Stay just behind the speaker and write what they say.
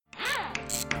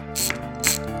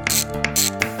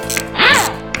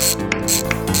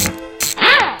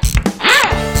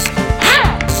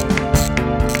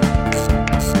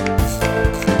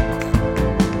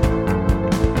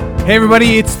Hey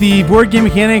everybody, it's the Board Game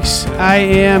Mechanics. I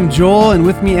am Joel, and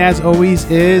with me as always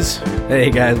is...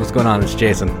 Hey guys, what's going on? It's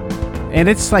Jason. And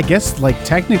it's, I guess, like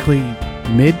technically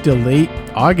mid to late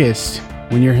August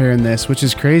when you're hearing this, which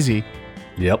is crazy.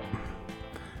 Yep.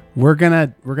 We're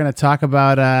gonna talk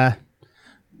about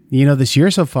this year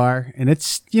so far, and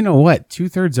it's, what,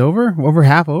 2/3 over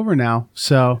half over now.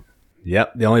 So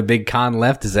Yep. The only big con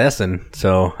left is Essen.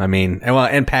 So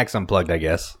and PAX Unplugged, I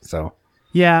guess. So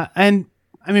yeah, and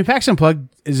PAX Unplugged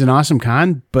is an awesome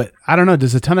con, but I don't know,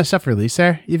 does a ton of stuff release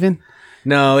there even?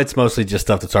 no, it's mostly just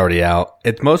stuff that's already out.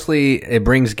 It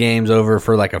brings games over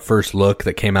for like a first look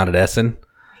that came out at Essen.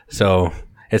 So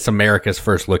it's America's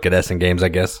first look at Essen games, I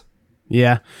guess.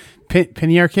 Yeah,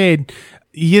 Penny Arcade.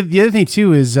 The other thing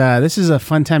too is this is a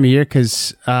fun time of year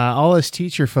because all us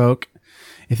teacher folk,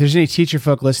 if there's any teacher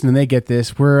folk listening, they get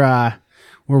this. We're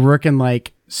working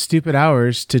like stupid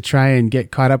hours to try and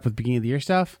get caught up with beginning of the year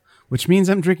stuff, which means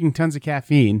I'm drinking tons of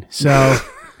caffeine. So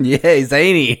Yay,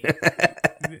 zany.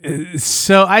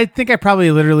 so I think I probably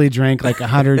literally drank like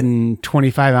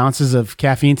 125 ounces of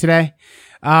caffeine today.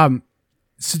 So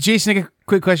Jason, I got a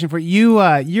quick question for you.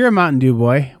 You're a Mountain Dew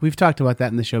boy. We've talked about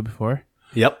that in the show before.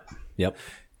 Yep.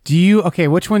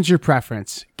 Which one's your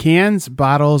preference? Cans,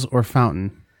 bottles, or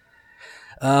fountain?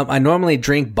 I normally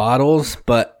drink bottles,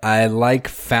 but I like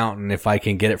fountain if I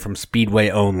can get it from Speedway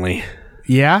only.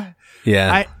 Yeah?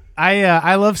 Yeah.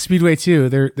 I love Speedway too.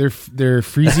 They're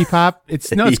Freezy Pop. It's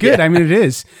good. Yeah. It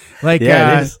is. Like,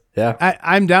 Yeah, it is. Yeah.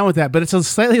 I'm down with that, but it's a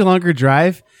slightly longer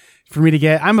drive for me to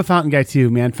get. I'm a fountain guy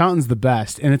too, man. Fountain's the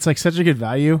best, and it's like such a good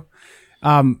value.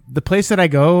 The place that I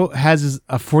go has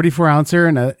a 44 ouncer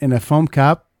in a foam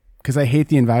cup because I hate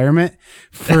the environment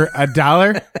for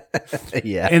 $1.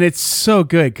 Yeah. And it's so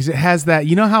good because it has that.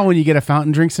 You know how when you get a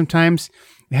fountain drink, sometimes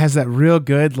it has that real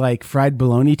good like fried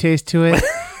bologna taste to it.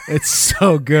 It's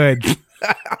so good.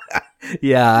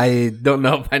 Yeah, I don't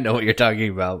know if I know what you're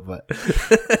talking about, but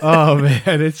Oh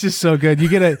man, it's just so good.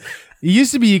 It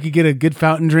used to be you could get a good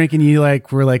fountain drink and you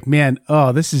were like, man,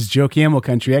 oh, this is Joe Camel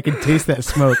country. I can taste that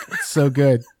smoke. It's so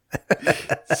good.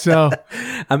 So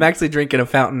I'm actually drinking a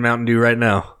fountain Mountain Dew right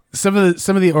now. some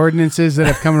of the ordinances that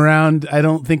have come around, I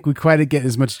don't think we quite get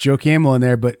as much Joe Camel in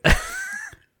there, but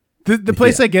the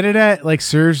place I get it at like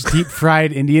serves deep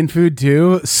fried Indian food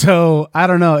too. So I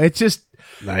don't know. It's just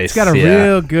Nice. It's got a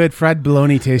real good fried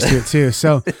bologna taste to it too.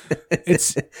 So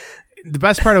it's the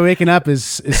best part of waking up is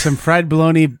some fried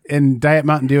bologna and Diet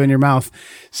Mountain Dew in your mouth.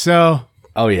 So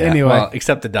Oh yeah. Anyway. Well,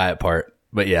 except the diet part,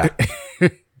 but yeah.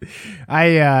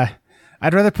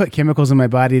 I'd rather put chemicals in my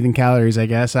body than calories, I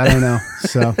guess. I don't know.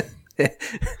 So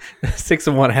 6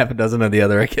 of one, half a dozen of the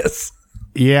other, I guess.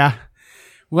 yeah.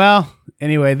 Well,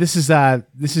 anyway, this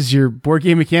is your Board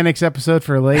Game Mechanics episode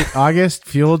for late August,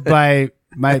 fueled by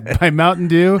Mountain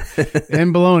Dew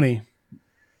and bologna.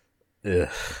 Ugh.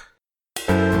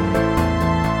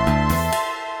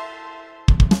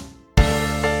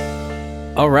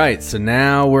 All right, so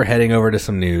now we're heading over to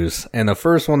some news. And the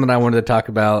first one that I wanted to talk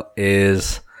about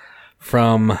is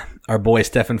from our boy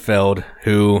Stefan Feld,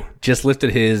 who just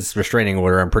lifted his restraining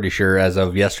order, I'm pretty sure, as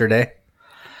of yesterday.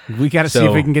 We got to see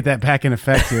if we can get that back in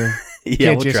effect here.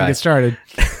 Yeah, we'll Jason, try. get started.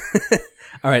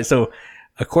 All right, so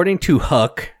according to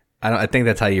Huck, I think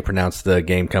that's how you pronounce the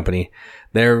game company,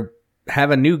 they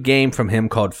have a new game from him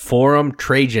called Forum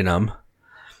Trajanum,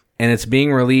 and it's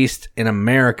being released in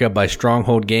America by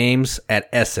Stronghold Games at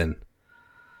Essen.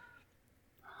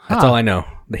 That's all I know.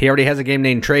 He already has a game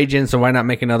named Trajan, so why not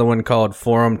make another one called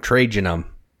Forum Trajanum?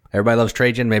 Everybody loves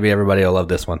Trajan. Maybe everybody will love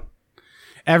this one.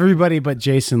 Everybody but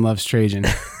Jason loves Trajan.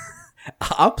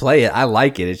 I'll play it. I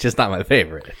like it. It's just not my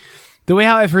favorite. The way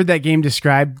how I've heard that game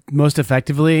described most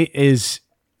effectively is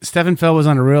Stefan Feld was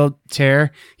on a real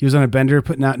tear. He was on a bender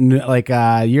putting out like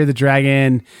Year of the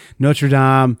Dragon, Notre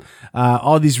Dame,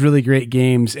 all these really great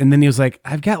games. And then he was like,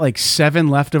 I've got like 7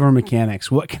 leftover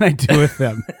mechanics. What can I do with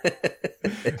them?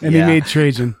 And he made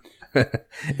Trajan.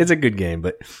 It's a good game,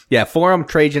 but yeah, Forum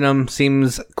Trajanum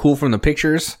seems cool from the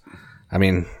pictures. I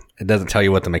mean, it doesn't tell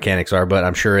you what the mechanics are, but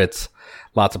I'm sure it's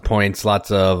lots of points,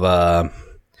 lots of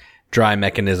dry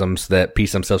mechanisms that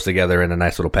piece themselves together in a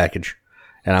nice little package.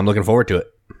 And I'm looking forward to it.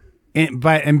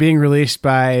 And being released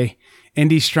by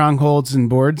Indie Strongholds and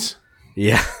Boards.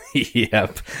 Yeah,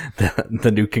 yep.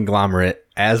 The new conglomerate.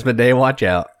 Asmodee, watch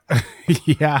out.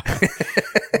 Yeah.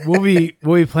 We'll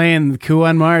be playing the coup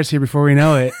on Mars here before we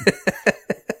know it.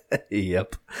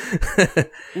 Yep.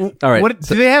 All right.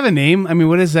 Do they have a name? I mean,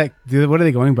 what is that? What are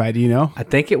they going by? Do you know? I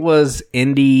think it was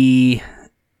Indie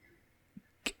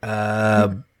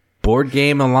Board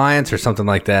Game Alliance or something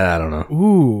like that. I don't know.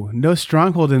 Ooh, no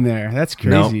Stronghold in there. That's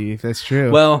crazy if that's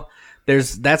true. Well,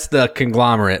 that's the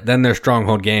conglomerate. Then there's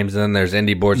Stronghold Games, and then there's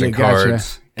Indie Boards and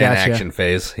Cards and Action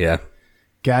Phase. Yeah.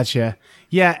 Gotcha.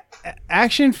 Yeah,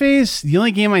 Action Phase, the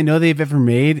only game I know they've ever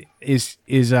made is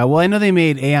well, I know they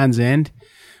made Aeon's End,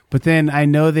 but then I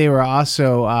know they were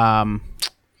also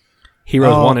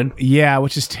Heroes Wanted. Yeah,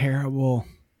 which is terrible.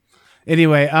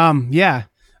 Anyway, yeah,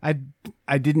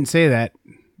 I didn't say that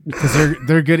because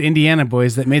they're good Indiana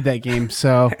boys that made that game.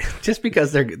 So just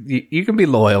because you can be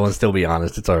loyal and still be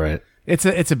honest, it's all right. It's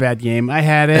a bad game. I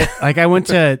had it. Like I went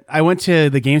to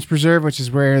the Games Preserve, which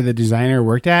is where the designer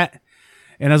worked at.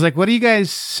 And I was like, what do you guys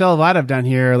sell a lot of down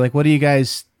here? Like, what do you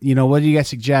guys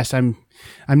suggest? I'm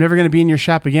never going to be in your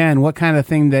shop again. What kind of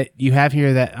thing that you have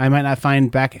here that I might not find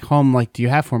back at home? Like, do you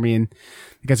have for me? And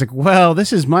the guy's like, well,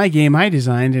 this is my game I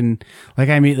designed. And like,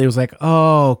 I immediately was like,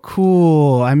 oh,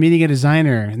 cool. I'm meeting a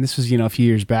designer. And this was, a few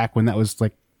years back when that was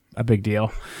like a big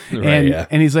deal. Right,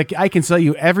 and he's like, I can sell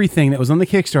you everything that was on the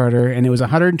Kickstarter. And it was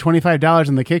 $125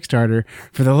 on the Kickstarter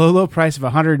for the low price of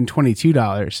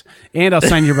 $122. And I'll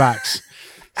sign your box.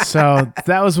 So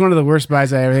that was one of the worst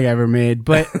buys I ever made,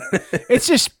 but it's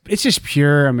just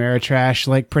pure Ameritrash,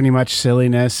 like pretty much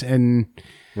silliness. And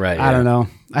I don't know.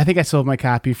 I think I sold my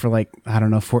copy for like, I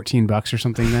don't know, $14 or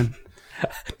something then.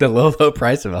 The low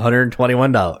price of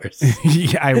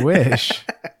 $121. Yeah, I wish.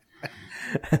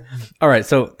 All right.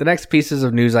 So the next pieces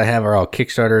of news I have are all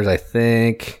Kickstarters, I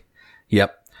think.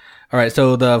 Yep. All right.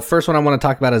 So the first one I want to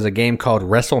talk about is a game called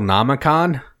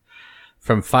WrestleNomicon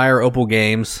from Fire Opal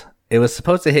Games. It was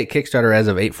supposed to hit Kickstarter as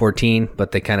of 8/14,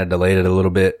 but they kind of delayed it a little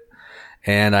bit.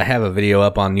 And I have a video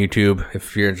up on YouTube.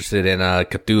 If you're interested in a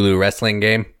Cthulhu wrestling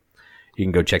game, you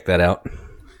can go check that out.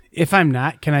 If I'm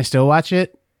not, can I still watch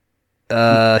it?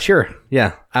 Sure.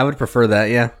 Yeah. I would prefer that.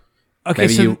 Yeah. Okay.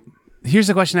 Here's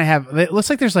the question I have. It looks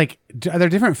like there's are there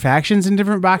different factions in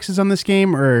different boxes on this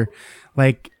game, or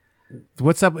like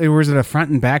what's up? Or was it a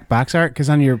front and back box art? Because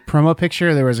on your promo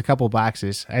picture, there was a couple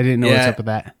boxes. I didn't know what's up with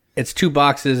that. It's 2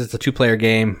 boxes. It's a 2-player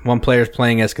game. One player's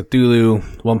playing as Cthulhu.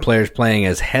 One player's playing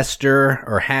as Hester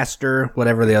or Haster,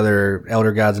 whatever the other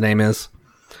elder god's name is.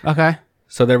 Okay.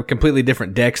 So they're completely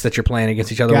different decks that you're playing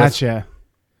against each other with. Gotcha.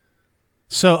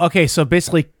 So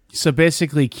basically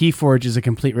Keyforge is a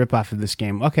complete ripoff of this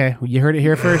game. Okay, you heard it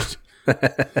here first.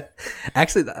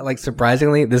 Actually, like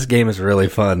surprisingly, this game is really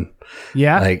fun.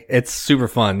 Yeah, like it's super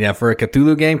fun. Yeah, for a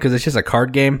Cthulhu game because it's just a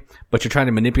card game, but you're trying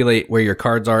to manipulate where your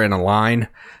cards are in a line,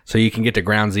 so you can get to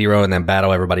ground zero and then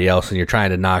battle everybody else. And you're trying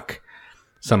to knock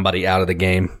somebody out of the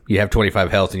game. You have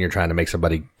 25 health, and you're trying to make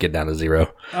somebody get down to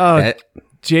 0. Oh,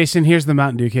 Jason, here's the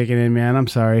Mountain Dew kicking in, man. I'm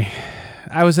sorry.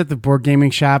 I was at the board gaming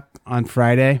shop on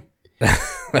Friday,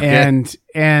 and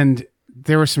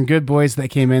there were some good boys that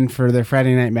came in for their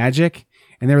Friday Night Magic,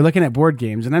 and they were looking at board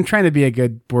games. And I'm trying to be a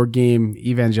good board game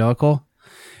evangelical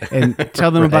and tell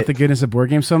them about the goodness of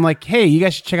board games. So I'm like, hey, you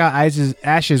guys should check out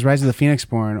Ashes, Rise of the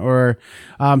Phoenixborn, or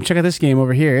check out this game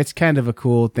over here. It's kind of a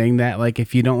cool thing that, like,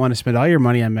 if you don't want to spend all your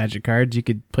money on Magic cards, you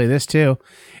could play this too.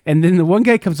 And then the one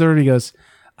guy comes over and he goes,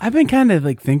 I've been kind of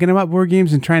like thinking about board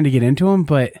games and trying to get into them,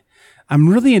 but I'm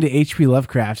really into H.P.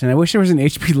 Lovecraft, and I wish there was an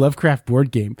H.P. Lovecraft board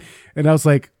game. And I was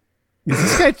like,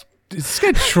 is this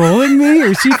guy trolling me, or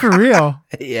is he for real?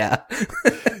 Yeah.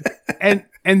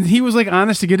 and he was like,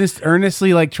 honest to goodness,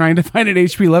 earnestly like trying to find an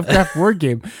H.P. Lovecraft board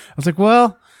game. I was like,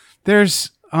 well, there's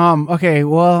okay,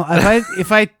 well,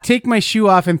 if I take my shoe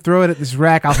off and throw it at this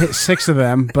rack, I'll hit 6 of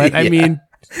them. But I mean,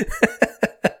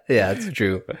 yeah, it's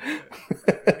true.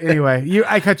 Anyway,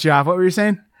 I cut you off. What were you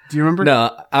saying? Do you remember?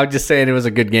 No, I was just saying it was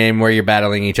a good game where you're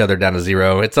battling each other down to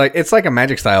 0. It's like a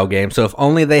Magic style game. So if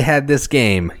only they had this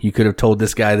game, you could have told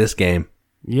this guy this game.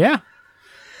 Yeah,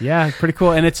 pretty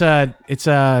cool. And it's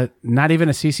not even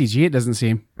a CCG. It doesn't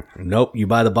seem. Nope. You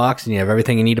buy the box and you have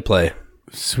everything you need to play.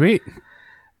 Sweet.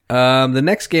 The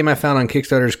next game I found on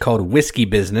Kickstarter is called Whiskey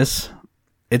Business.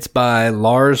 It's by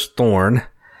Lars Thorn.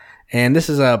 And this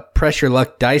is a press your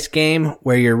luck dice game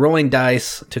where you're rolling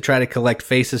dice to try to collect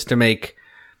faces to make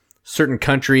certain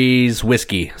countries'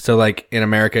 whiskey. So like in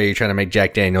America, you're trying to make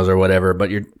Jack Daniels or whatever, but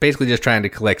you're basically just trying to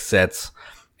collect sets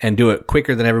and do it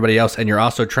quicker than everybody else. And you're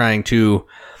also trying to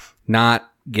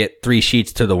not get 3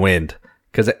 sheets to the wind.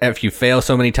 Because if you fail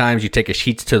so many times, you take a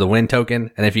sheets to the wind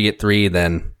token. And if you get 3,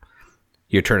 then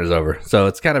your turn is over. So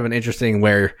it's kind of an interesting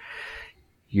where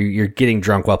you're getting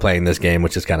drunk while playing this game,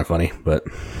 which is kind of funny. But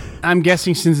I'm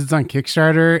guessing since it's on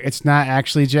Kickstarter, it's not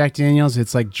actually Jack Daniels.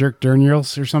 It's like Jerk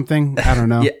Daniels or something. I don't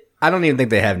know. Yeah, I don't even think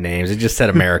they have names. It just said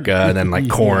America and then like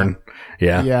corn.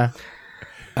 Yeah.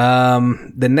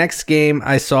 The next game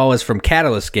I saw was from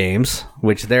Catalyst Games,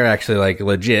 which they're actually like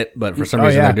legit, but for some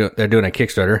reason they're doing a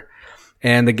Kickstarter.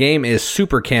 And the game is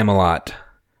Super Camelot,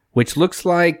 which looks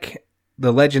like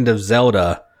The Legend of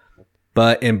Zelda,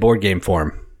 but in board game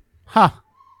form. Huh.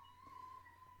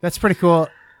 That's pretty cool.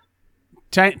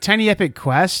 Tiny Epic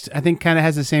Quest, I think, kind of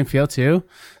has the same feel too.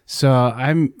 So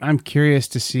I'm curious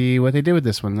to see what they did with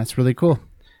this one. That's really cool.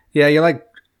 Yeah, you're like,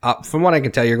 from what I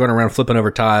can tell, you're going around flipping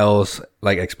over tiles,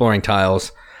 like exploring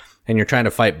tiles, and you're trying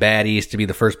to fight baddies to be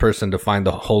the first person to find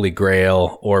the Holy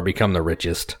Grail or become the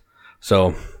richest.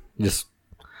 So just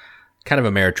kind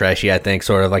of Ameritrashy, I think,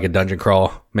 sort of like a dungeon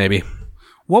crawl, maybe.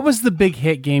 What was the big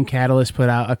hit game Catalyst put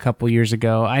out a couple years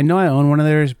ago? I know I own one of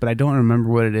theirs, but I don't remember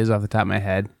what it is off the top of my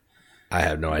head. I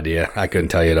have no idea. I couldn't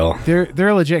tell you at all. They're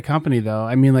a legit company, though.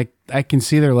 I mean, like, I can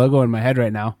see their logo in my head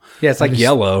right now. Yeah, it's like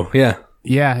yellow. Yeah.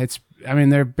 Yeah,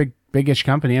 they're a big-ish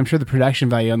company. I'm sure the production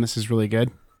value on this is really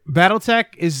good.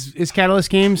 Battletech is Catalyst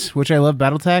Games, which I love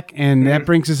Battletech, and that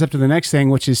brings us up to the next thing,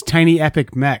 which is Tiny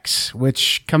Epic Mechs,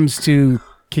 which comes to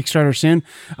Kickstarter soon.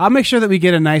 I'll make sure that we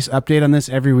get a nice update on this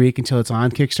every week until it's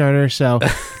on Kickstarter. So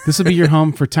this will be your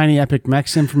home for Tiny Epic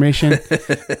Mechs information.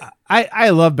 I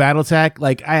love Battletech.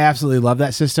 Like, I absolutely love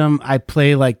that system. I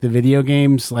play like the video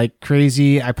games like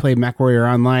crazy. I play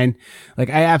MechWarrior Online. Like,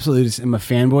 I absolutely just am a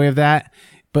fanboy of that.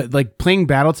 But like playing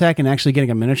Battletech and actually getting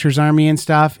a miniatures army and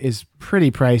stuff is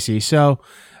pretty pricey. So,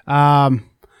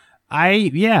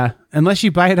 unless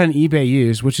you buy it on eBay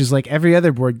used, which is like every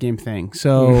other board game thing.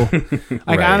 So,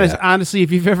 like, Right, honestly,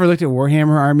 if you've ever looked at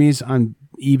Warhammer armies on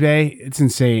eBay, it's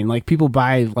insane. Like, people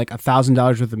buy like $1,000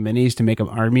 worth of minis to make an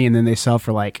army, and then they sell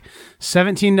for like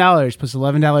 $17 plus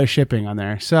 $11 shipping on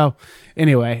there. So,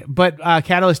 anyway, but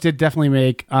Catalyst did definitely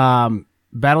make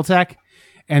Battletech,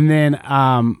 and then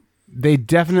they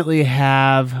definitely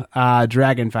have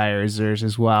Dragonfire as theirs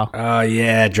as well. Oh,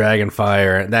 yeah,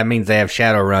 Dragonfire. That means they have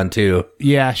Shadowrun, too.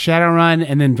 Yeah, Shadowrun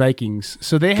and then Vikings.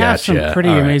 So they have some pretty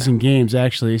amazing games,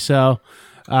 actually. So,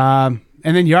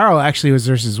 and then Yarrow actually was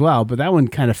theirs as well, but that one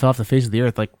kind of fell off the face of the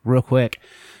earth like real quick.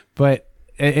 But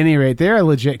at any rate, they're a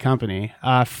legit company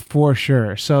for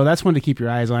sure. So that's one to keep your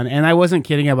eyes on. And I wasn't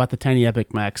kidding about the Tiny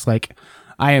Epic Mechs. Like,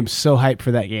 I am so hyped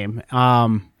for that game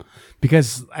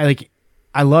because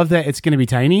I love that it's going to be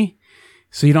tiny,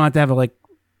 so you don't have to have a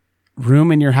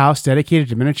room in your house dedicated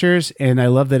to miniatures, and I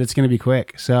love that it's going to be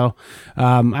quick. So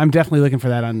I'm definitely looking for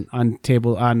that on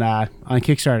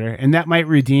Kickstarter, and that might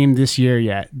redeem this year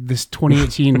yet. This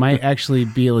 2018 might actually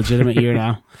be a legitimate year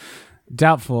now.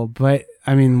 Doubtful, but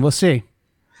I mean, we'll see.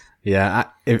 Yeah,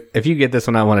 if you get this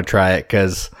one, I want to try it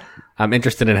because I'm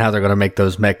interested in how they're going to make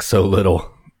those mechs so little.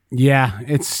 Yeah,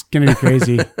 it's going to be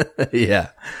crazy. Yeah.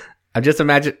 I'm just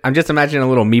imagining a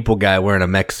little meeple guy wearing a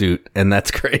mech suit, and that's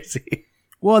crazy.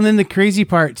 Well, and then the crazy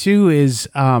part too is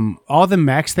all the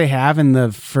mechs they have in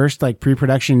the first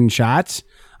pre-production shots.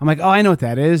 I'm like, oh, I know what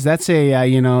that is. That's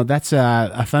that's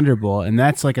a Thunderbolt, and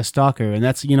that's like a Stalker, and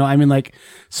that's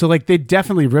so they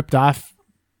definitely ripped off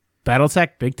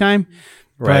BattleTech big time.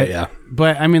 Right. Yeah.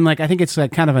 But I mean, I think it's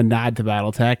kind of a nod to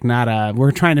BattleTech, not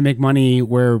we're trying to make money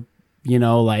where you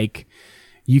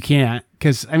can't.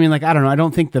 Because, I mean, I don't know. I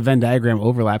don't think the Venn diagram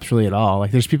overlaps really at all.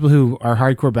 There's people who are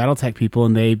hardcore Battletech people,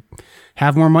 and they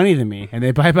have more money than me, and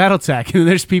they buy Battletech. And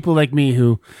there's people like me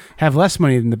who have less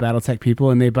money than the Battletech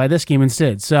people, and they buy this game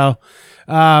instead. So,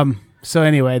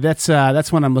 anyway, that's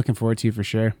one I'm looking forward to for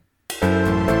sure.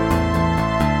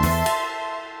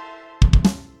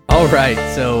 All right,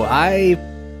 so I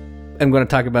am going to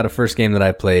talk about a first game that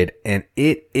I played, and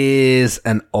it is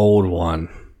an old one.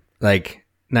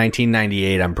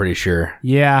 1998, I'm pretty sure.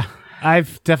 Yeah,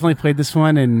 I've definitely played this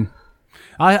one, and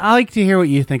I like to hear what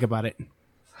you think about it.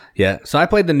 Yeah, so I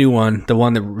played the new one, the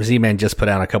one that Z-Man just put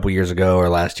out a couple years ago or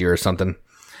last year or something.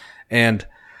 And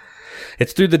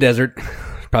it's Through the Desert.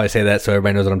 Probably say that so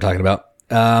everybody knows what I'm talking about.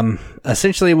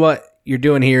 Essentially what you're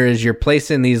doing here is you're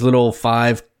placing these little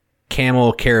 5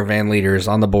 camel caravan leaders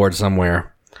on the board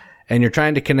somewhere, and you're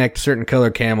trying to connect certain color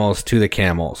camels to the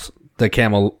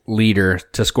camel leader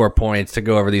to score points, to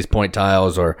go over these point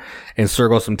tiles or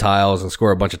encircle some tiles and score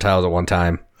a bunch of tiles at one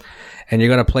time. And you're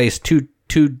going to place two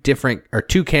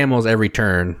camels every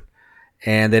turn,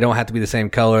 and they don't have to be the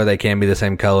same color. They can be the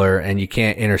same color, and you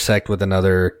can't intersect with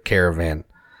another caravan.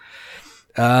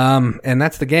 And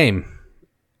that's the game.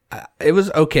 It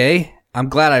was okay. I'm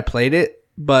glad I played it,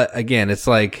 but again, it's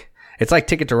like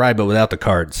Ticket to Ride, but without the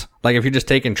cards. If you're just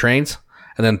taking trains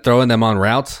and then throwing them on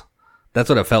routes. That's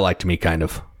what it felt like to me, kind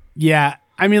of. Yeah.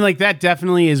 I mean, that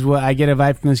definitely is what I get a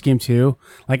vibe from this game, too.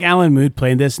 Alan Mood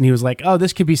played this, and he was like, oh,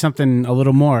 this could be something a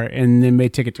little more, and then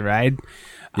made Ticket to Ride.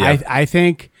 Yeah. I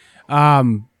think.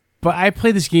 But I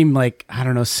played this game,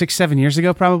 6-7 years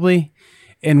ago, probably.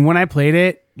 And when I played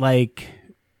it,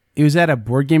 it was at a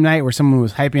board game night where someone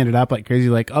was hyping it up like crazy,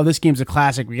 oh, this game's a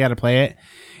classic, we got to play it.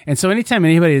 And so anytime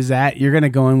anybody is that, you're going to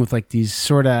go in with like these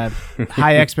sort of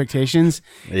high expectations.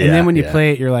 And then when you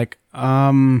play it, you're like,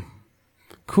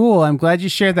 cool. I'm glad you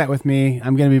shared that with me.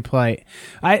 I'm going to be polite.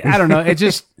 I don't know.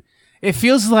 It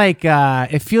feels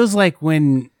like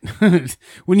when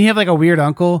when you have like a weird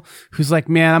uncle who's like,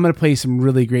 man, I'm going to play some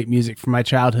really great music from my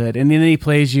childhood. And then he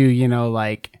plays you,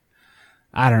 like,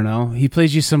 I don't know. He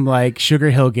plays you some like Sugar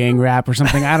Hill Gang rap or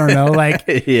something. I don't know. Like,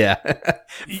 yeah,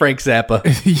 Frank Zappa.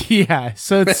 Yeah.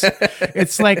 So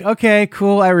it's like, okay,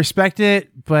 cool. I respect it,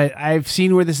 but I've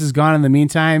seen where this has gone in the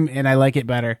meantime and I like it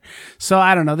better. So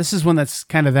I don't know. This is one that's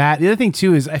kind of that. The other thing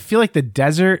too is I feel like the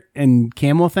desert and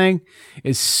camel thing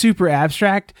is super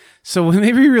abstract. So when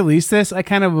they re-released this, I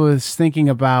kind of was thinking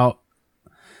about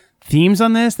themes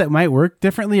on this that might work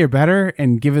differently or better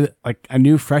and give it like a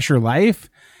new, fresher life.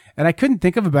 And I couldn't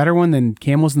think of a better one than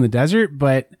Camels in the Desert,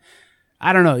 but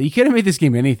I don't know. You could have made this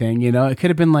game anything, It could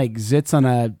have been like zits on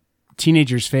a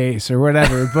teenager's face or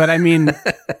whatever. But I mean...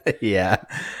 Yeah.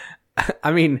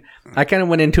 I mean, I kind of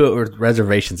went into it with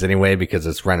reservations anyway because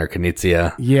it's Reiner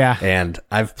Knizia. Yeah. And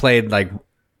I've played like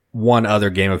one other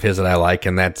game of his that I like,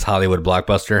 and that's Hollywood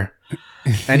Blockbuster.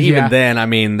 And even then, I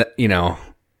mean,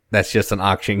 that's just an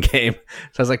auction game.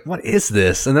 So I was like, what is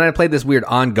this? And then I played this weird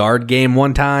On Guard game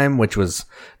one time, which was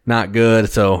not good.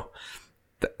 So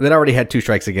that already had 2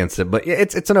 strikes against it. But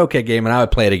it's an okay game, and I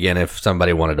would play it again if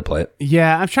somebody wanted to play it.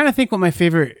 Yeah, I'm trying to think what my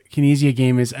favorite Knizia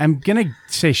game is. I'm going to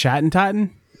say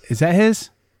Schattentotten. Is that his?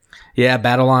 Yeah,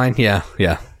 Battle Line. Yeah.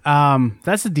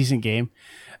 That's a decent game.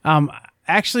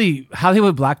 Actually,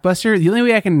 Hollywood Blockbuster, the only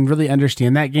way I can really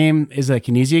understand that game is a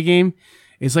Knizia game.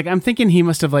 It's like, I'm thinking he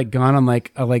must have like gone on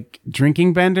like a like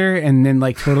drinking bender and then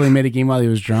like totally made a game while he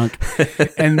was drunk.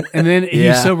 And then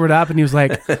he sobered up and he was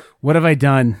like, what have I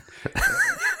done?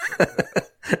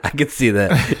 I could see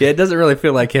that. Yeah, it doesn't really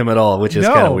feel like him at all, which is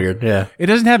kind of weird. Yeah. It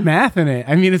doesn't have math in it.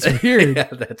 I mean, it's weird. Yeah,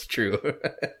 that's true.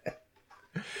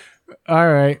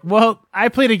 All right. Well, I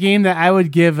played a game that I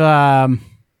would give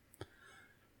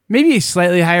maybe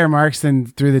slightly higher marks than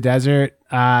Through the Desert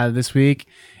this week.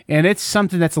 And it's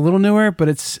something that's a little newer, but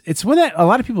it's one that a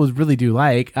lot of people really do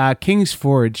like. King's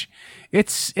Forge.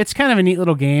 It's kind of a neat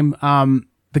little game.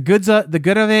 The good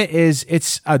of it is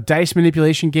it's a dice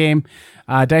manipulation game,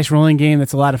 dice rolling game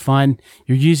that's a lot of fun.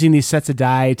 You're using these sets of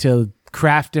die to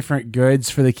craft different goods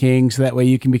for the king, so that way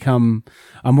you can become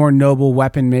a more noble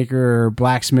weapon maker or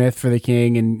blacksmith for the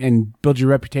king and build your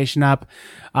reputation up.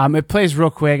 It plays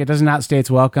real quick. It doesn't outstay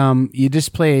its welcome. You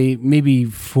just play maybe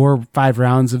 4 or 5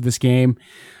 rounds of this game.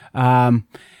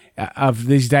 Of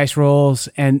these dice rolls,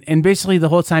 and basically the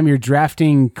whole time you're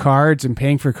drafting cards and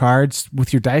paying for cards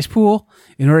with your dice pool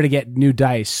in order to get new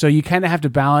dice. So you kind of have to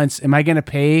balance, am I going to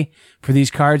pay for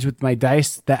these cards with my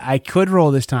dice that I could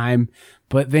roll this time,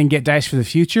 but then get dice for the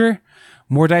future,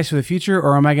 more dice for the future,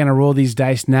 or am I going to roll these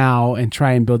dice now and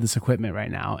try and build this equipment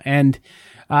right now? And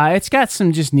it's got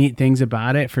some just neat things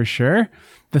about it for sure.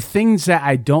 The things that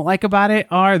I don't like about it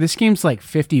are this game's like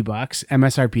 $50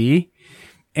 MSRP.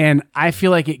 And I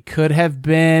feel like it could have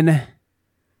been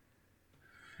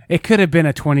a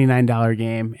 $29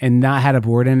 game and not had a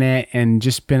board in it and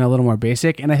just been a little more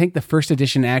basic. And I think the first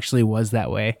edition actually was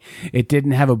that way. It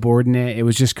didn't have a board in it. It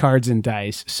was just cards and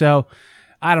dice. So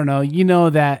I don't know.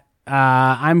 That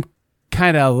I'm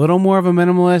kind of a little more of a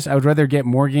minimalist. I would rather get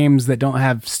more games that don't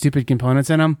have stupid components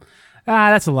in them.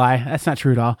 That's a lie. That's not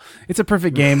true at all. It's a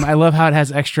perfect game. I love how it has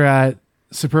extra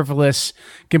superfluous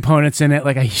components in it,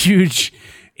 like a huge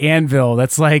anvil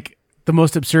that's like the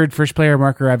most absurd first player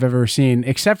marker I've ever seen,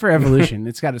 except for Evolution.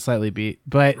 It's got it slightly beat,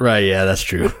 but right, yeah, that's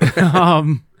true.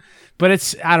 But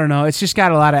it's, I don't know, it's just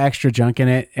got a lot of extra junk in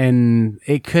it, and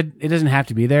it doesn't have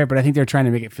to be there, but I think they're trying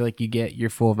to make it feel like you get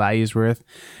your full value's worth.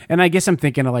 And I guess I'm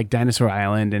thinking of like Dinosaur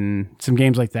Island and some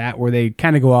games like that where they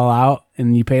kind of go all out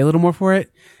and you pay a little more for it.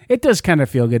 It does kind of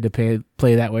feel good to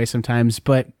play that way sometimes,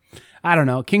 but I don't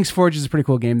know. King's Forge is a pretty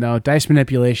cool game, though. Dice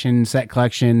manipulation, set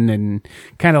collection, and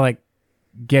kind of like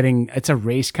it's a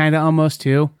race kind of almost,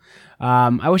 too.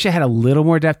 I wish it had a little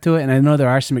more depth to it, and I know there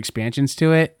are some expansions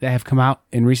to it that have come out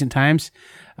in recent times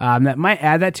that might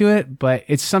add that to it, but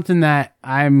it's something that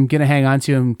I'm going to hang on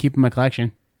to and keep in my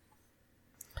collection.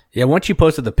 Yeah, once you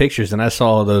posted the pictures and I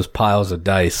saw those piles of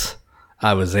dice,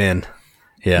 I was in.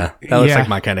 Yeah, that looks like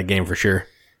my kind of game for sure.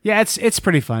 Yeah, it's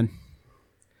pretty fun.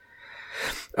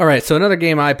 All right, so another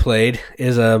game I played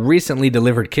is a recently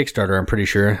delivered Kickstarter, I'm pretty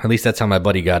sure. At least that's how my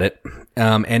buddy got it.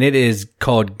 And it is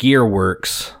called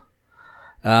Gearworks.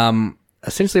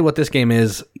 Essentially what this game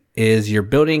is you're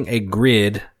building a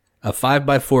grid, a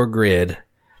 5x4 grid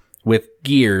with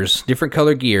gears, different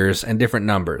color gears and different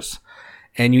numbers.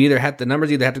 And the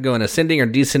numbers either have to go in ascending or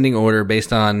descending order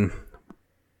based on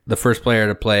the first player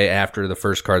to play after the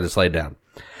first card that's laid down.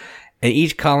 And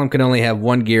each column can only have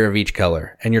one gear of each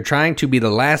color. And you're trying to be the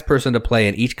last person to play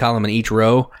in each column in each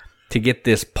row to get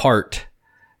this part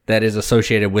that is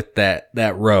associated with that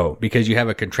row. Because you have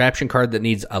a contraption card that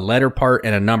needs a letter part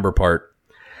and a number part.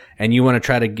 And you want to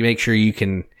try to make sure you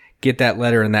can get that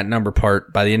letter and that number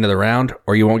part by the end of the round,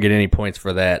 or you won't get any points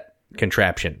for that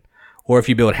contraption. Or if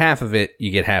you build half of it,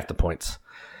 you get half the points.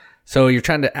 So you're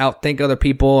trying to outthink other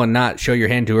people and not show your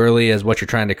hand too early as what you're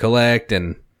trying to collect,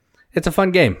 and it's a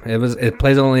fun game. It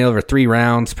plays only over 3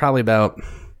 rounds, probably about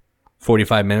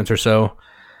 45 minutes or so.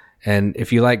 And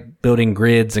if you like building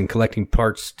grids and collecting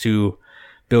parts to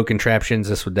build contraptions,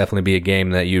 this would definitely be a game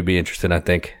that you'd be interested in, I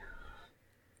think.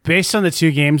 Based on the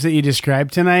 2 games that you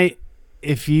described tonight,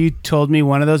 if you told me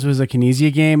one of those was a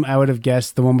Kinesia game, I would have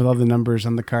guessed the one with all the numbers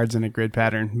on the cards in a grid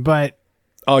pattern. But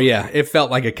oh yeah, it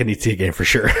felt like a Kinesia game for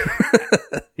sure.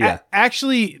 Yeah.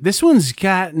 Actually, this one's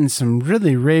gotten some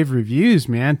really rave reviews,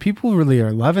 man. People really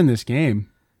are loving this game.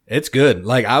 It's good.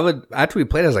 Like after we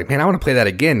played, I was like, man, I want to play that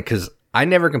again because I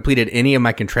never completed any of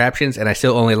my contraptions and I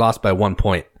still only lost by 1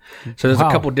 point. So there's a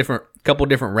couple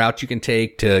different routes you can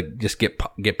take to just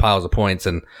get piles of points.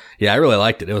 And yeah, I really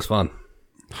liked it. It was fun.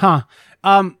 Huh.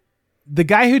 The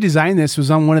guy who designed this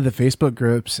was on one of the Facebook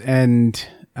groups, and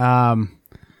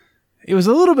it was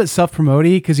a little bit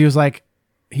self-promoting because he was like,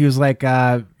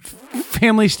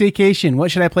 family staycation.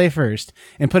 What should I play first?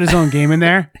 And put his own game in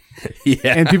there.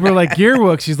 Yeah. And people were like,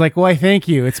 Gearworks. He's like, why, thank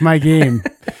you. It's my game.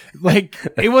 Like,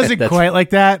 it wasn't quite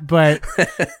like that, but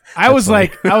I was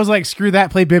like, screw that.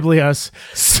 Play Biblios.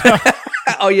 So,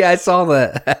 oh yeah, I saw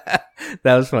that.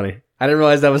 That was funny. I didn't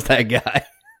realize that was that guy.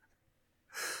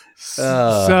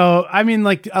 So, I mean,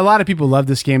 like, a lot of people love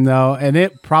this game, though, and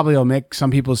it probably will make some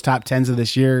people's top 10s of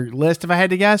this year list, if I had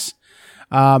to guess.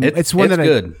 It's one that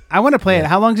good. I want to play it.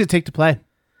 How long does it take to play?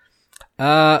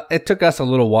 It took us a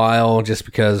little while just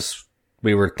because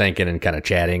we were thinking and kind of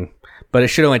chatting, but it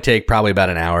should only take probably about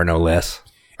an hour, no less,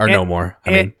 or no more.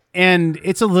 And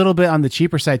it's a little bit on the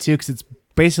cheaper side, too, because it's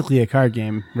basically a card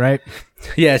game, right?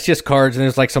 Yeah, it's just cards, and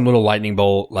there's like some little lightning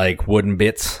bolt, like wooden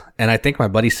bits. And I think my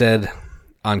buddy said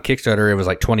on Kickstarter it was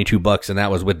like $22, and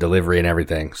that was with delivery and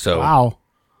everything. So wow,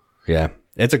 yeah,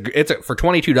 it's a for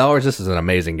 $22. This is an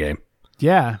amazing game.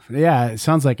 Yeah, it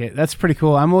sounds like it. That's pretty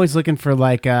cool. I'm always looking for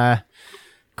like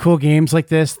cool games like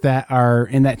this that are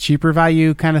in that cheaper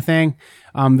value kind of thing.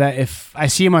 That if I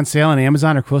see them on sale on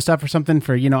Amazon or Cool Stuff or something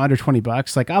for under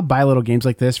 $20, like I'll buy little games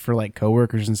like this for like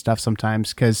coworkers and stuff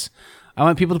sometimes because I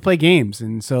want people to play games,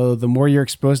 and so the more you're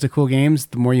exposed to cool games,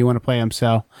 the more you want to play them.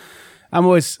 So I'm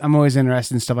always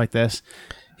interested in stuff like this.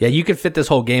 Yeah, you could fit this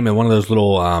whole game in one of those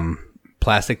little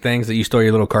plastic things that you store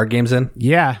your little card games in.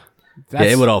 Yeah.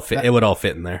 It would all fit. It would all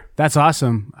fit in there. That's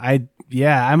awesome.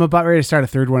 I'm about ready to start a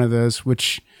third one of those,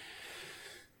 which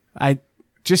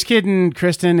just kidding,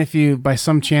 Kristen, if you by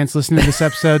some chance listen to this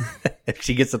episode. If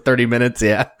she gets the 30 minutes,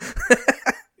 yeah.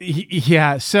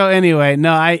 Yeah. So anyway,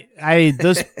 no,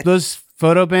 those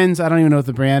photo bins, I don't even know what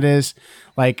the brand is.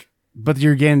 Like, but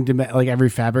you're getting to like every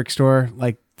fabric store.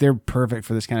 Like, they're perfect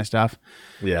for this kind of stuff.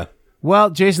 Yeah. Well,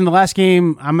 Jason, the last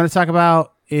game I'm going to talk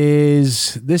about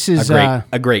is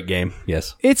a great game.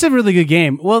 Yes. It's a really good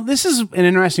game. Well, this is an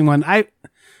interesting one. I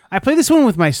play this one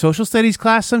with my social studies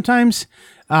class sometimes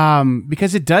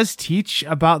because it does teach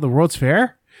about the World's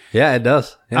Fair. Yeah, it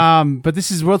does. Yeah. But this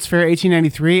is World's Fair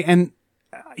 1893, and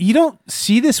you don't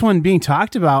see this one being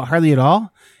talked about hardly at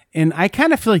all. And I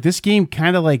kind of feel like this game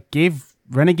kind of like gave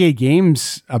Renegade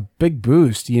Games a big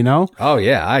boost, Oh,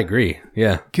 yeah, I agree.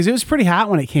 Yeah. Because it was pretty hot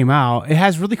when it came out. It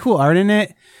has really cool art in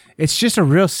it. It's just a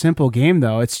real simple game,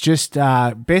 though. It's just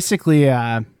basically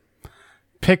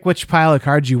pick which pile of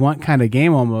cards you want kind of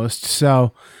game almost.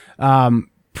 So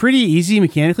pretty easy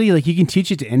mechanically. Like, you can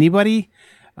teach it to anybody,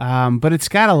 but it's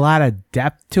got a lot of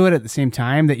depth to it at the same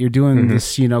time that you're doing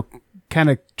this, kind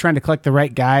of trying to collect the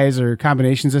right guys or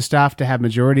combinations of stuff to have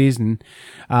majorities. And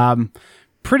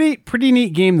pretty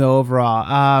neat game, though, overall.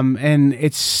 And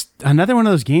it's another one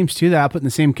of those games, too, that I'll put in the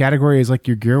same category as like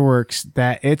your Gearworks,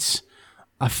 that it's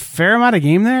a fair amount of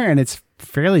game there, and it's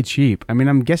fairly cheap. I mean,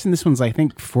 I'm guessing this one's, I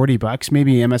think, $40,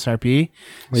 maybe MSRP.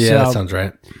 Yeah, that sounds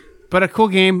right. But a cool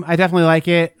game. I definitely like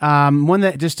it. One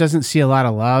that just doesn't see a lot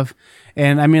of love.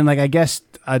 And I mean, like, I guess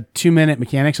a 2-minute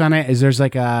mechanics on it is there's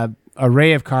like a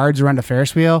array of cards around a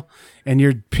Ferris wheel, and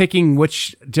you're picking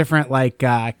which different like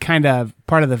kind of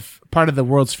part of the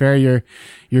World's Fair you're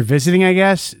visiting, I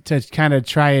guess, to kind of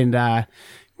try and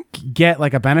get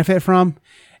like a benefit from.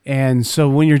 And so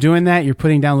when you're doing that, you're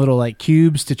putting down little like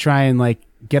cubes to try and like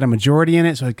get a majority in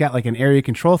it. So it's got like an area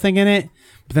control thing in it,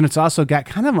 but then it's also got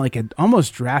kind of like an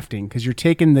almost drafting, because you're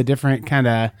taking the different kind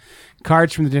of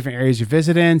cards from the different areas you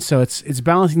visit in. So it's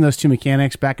balancing those two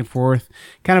mechanics back and forth,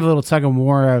 kind of a little tug of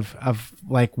war of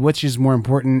like which is more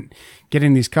important,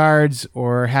 getting these cards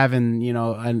or having, you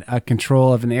know, a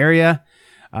control of an area.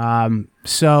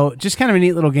 So just kind of a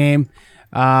neat little game.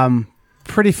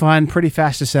 Pretty fun, pretty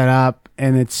fast to set up,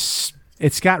 and it's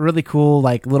got really cool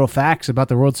like little facts about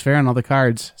the World's Fair and all the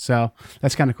cards. So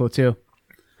that's kind of cool too.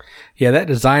 Yeah, that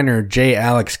designer J.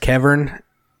 Alex Kevern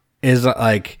is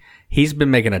like, he's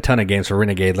been making a ton of games for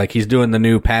Renegade. Like he's doing the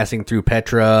new Passing Through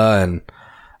Petra and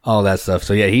all that stuff.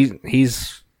 So yeah,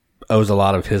 he's owes a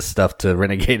lot of his stuff to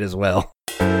Renegade as well.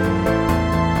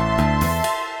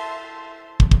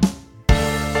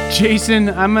 Jason,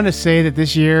 I'm going to say that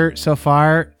this year so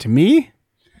far, to me,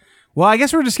 well, I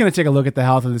guess we're just going to take a look at the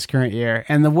health of this current year.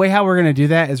 And the way how we're going to do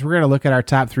that is we're going to look at our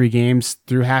top 3 games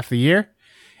through half the year.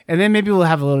 And then maybe we'll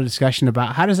have a little discussion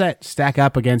about how does that stack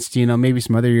up against, you know, maybe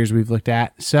some other years we've looked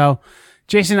at. So,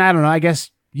 Jason, I don't know. I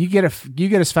guess you get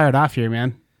us fired off here,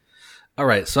 man. All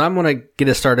right, so I'm going to get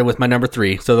us started with my number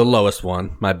 3. So the lowest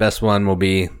one. My best one will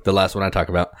be the last one I talk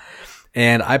about.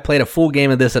 And I played a full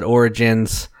game of this at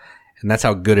Origins, and that's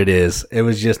how good it is. It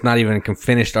was just not even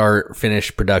finished art,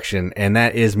 finished production, and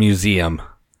that is Museum.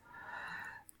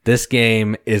 This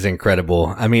game is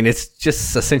incredible. I mean, it's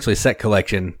just essentially set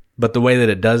collection, but the way that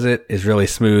it does it is really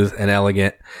smooth and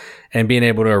elegant, and being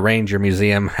able to arrange your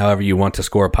museum however you want to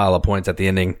score a pile of points at the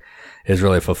ending is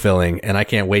really fulfilling. And I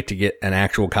can't wait to get an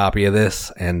actual copy of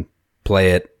this and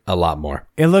play it a lot more.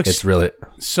 It's really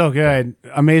so good.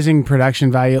 Amazing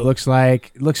production value. It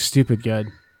looks stupid good.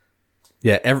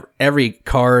 Yeah, every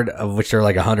card, of which there are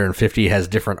like 150, has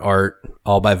different art,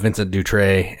 all by Vincent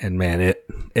Dutray, and man,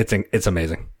 it's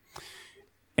amazing.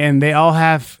 And they all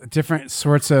have different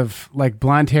sorts of like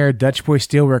blonde-haired Dutch boy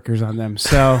steelworkers on them.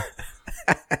 So,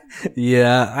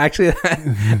 yeah, actually,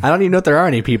 I don't even know if there are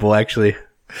any people. Actually,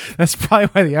 that's probably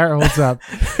why the art holds up.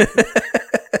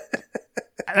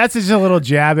 That's just a little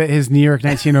jab at his New York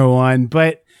 1901,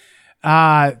 but.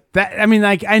 I mean,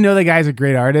 like, I know the guy's a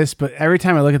great artist, but every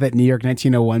time I look at that New York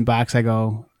 1901 box, I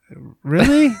go,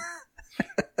 really?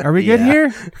 Are we good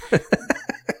here?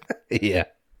 Yeah.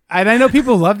 And I know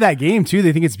people love that game too.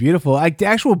 They think it's beautiful. Like the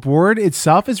actual board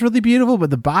itself is really beautiful, but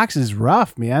the box is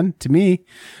rough, man. To me,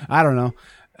 I don't know.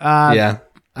 Yeah,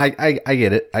 I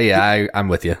get it. I'm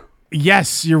with you.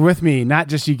 Yes, you're with me. Not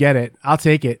just you get it. I'll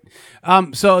take it.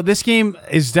 So this game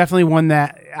is definitely one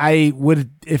that I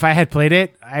would, if I had played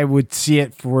it, I would see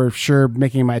it for sure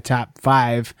making my top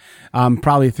 5,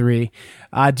 probably 3.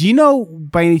 Do you know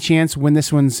by any chance when is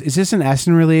this an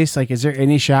Essen release? Like, is there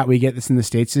any shot we get this in the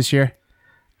States this year?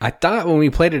 I thought when we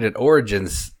played it at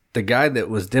Origins, the guy that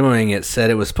was demoing it said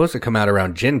it was supposed to come out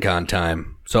around Gen Con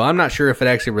time. So I'm not sure if it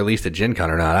actually released at Gen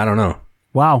Con or not. I don't know.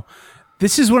 Wow.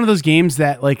 This is one of those games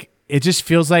that, like, it just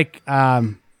feels like,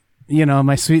 you know,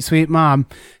 my sweet, sweet mom,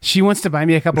 she wants to buy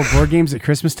me a couple board games at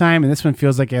Christmas time, and this one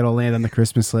feels like it'll land on the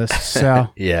Christmas list. So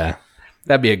yeah,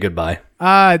 that'd be a good buy.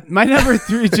 My number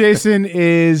 3, Jason,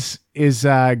 is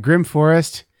Grim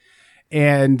Forest.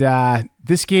 And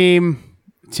this game,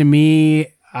 to me,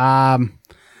 I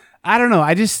don't know.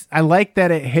 I like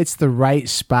that it hits the right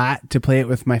spot to play it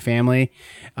with my family.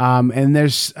 And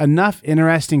there's enough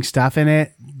interesting stuff in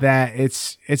it that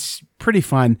it's pretty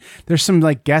fun. There's some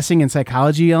like guessing and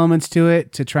psychology elements to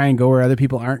it to try and go where other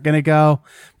people aren't going to go.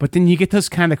 But then you get those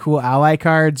kind of cool ally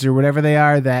cards or whatever they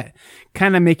are that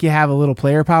kind of make you have a little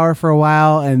player power for a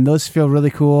while. And those feel really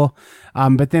cool.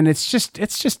 But then it's just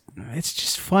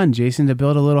fun, Jason, to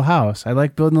build a little house. I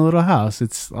like building a little house.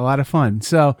 It's a lot of fun.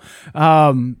 So,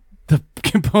 the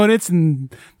components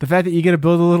and the fact that you get to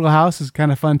build a little house is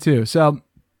kind of fun too. So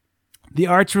the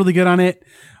art's really good on it.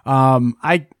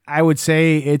 I would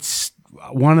say it's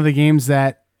one of the games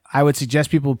that I would suggest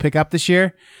people pick up this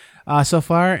year, so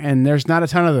far. And there's not a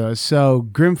ton of those. So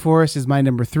Grim Forest is my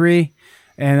number 3.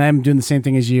 And I'm doing the same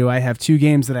thing as you. I have 2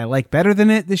 games that I like better than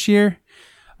it this year.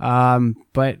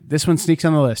 But this one sneaks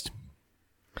on the list.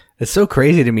 It's so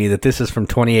crazy to me that this is from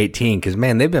 2018 because,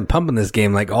 man, they've been pumping this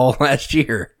game like all last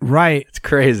year. Right. It's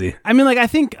crazy. I mean, like,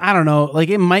 I don't know, like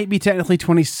it might be technically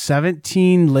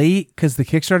 2017 late because the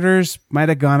Kickstarters might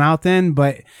have gone out then,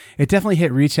 but it definitely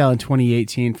hit retail in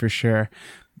 2018 for sure.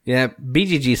 Yeah,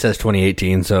 BGG says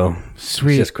 2018, so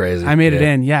sweet. It's just crazy. I made it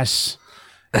in, yes.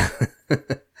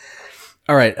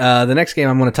 All right, the next game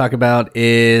I'm going to talk about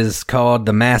is called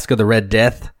The Mask of the Red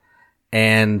Death,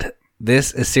 and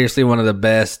this is seriously one of the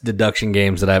best deduction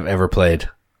games that I've ever played.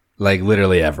 Like,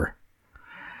 literally ever.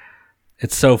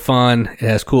 It's so fun. It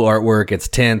has cool artwork. It's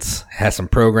tense. It has some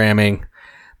programming.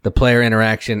 The player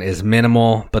interaction is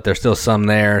minimal, but there's still some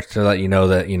there to let you know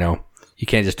that, you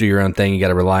can't just do your own thing. You got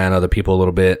to rely on other people a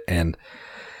little bit. And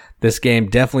this game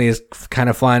definitely is kind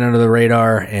of flying under the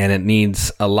radar, and it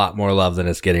needs a lot more love than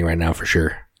it's getting right now for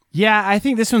sure. Yeah, I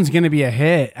think this one's going to be a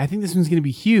hit. I think this one's going to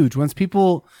be huge. It's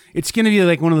going to be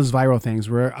like one of those viral things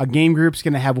where a game group's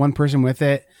going to have one person with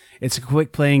it. It's a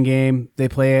quick playing game. They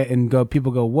play it and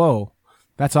people go, whoa,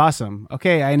 that's awesome.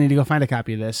 Okay, I need to go find a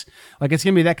copy of this. Like, it's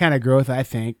going to be that kind of growth, I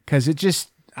think, because it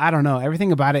just, I don't know,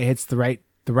 everything about it hits the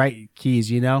right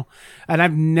keys, And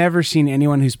I've never seen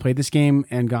anyone who's played this game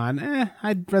and gone,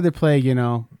 I'd rather play,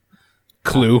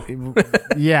 Clue.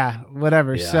 Yeah,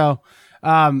 whatever. Yeah. So,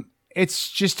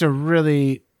 it's just a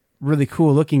really, really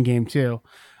cool looking game too.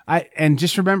 And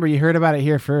just remember, you heard about it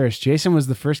here first. Jason was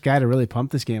the first guy to really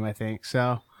pump this game, I think.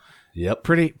 So, yep,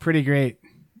 pretty great.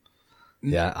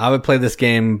 Yeah, I would play this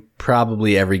game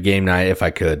probably every game night if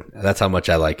I could. That's how much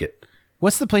I like it.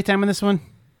 What's the playtime on this one?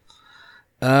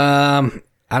 I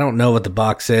don't know what the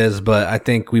box says, but I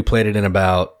think we played it in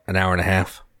about an hour and a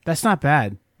half. That's not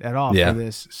bad at all for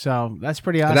this. So that's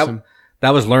pretty awesome.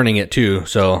 That was learning it too,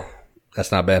 so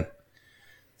that's not bad.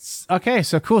 Okay,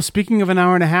 so cool. Speaking of an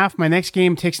hour and a half, my next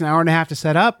game takes an hour and a half to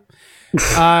set up.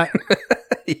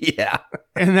 Yeah.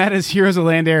 And that is Heroes of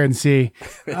Land, Air, and Sea.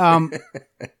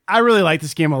 I really like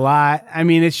this game a lot. I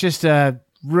mean, it's just a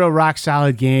real rock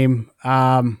solid game.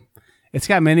 It's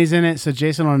got minis in it, so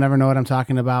Jason will never know what I'm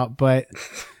talking about. But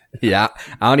yeah,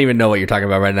 I don't even know what you're talking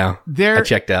about right now. I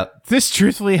checked out. This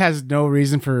truthfully has no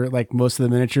reason for like most of the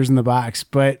miniatures in the box,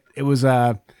 but it was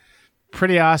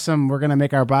pretty awesome. We're gonna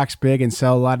make our box big and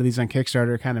sell a lot of these on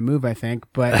Kickstarter kind of move, I think.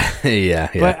 But yeah.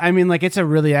 But I mean, like, it's a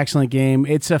really excellent game.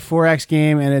 It's a 4X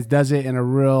game, and it does it in a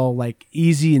real like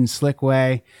easy and slick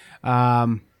way.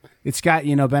 It's got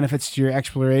benefits to your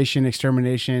exploration,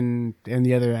 extermination, and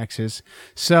the other X's.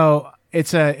 So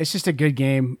it's just a good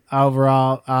game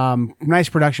overall. Nice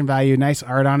production value, nice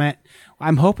art on it.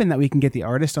 I'm hoping that we can get the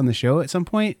artist on the show at some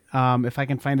point, if I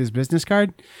can find his business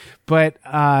card. But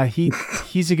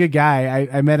he's a good guy.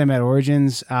 I met him at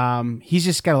Origins. He's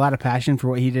just got a lot of passion for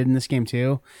what he did in this game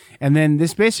too. And then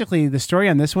the story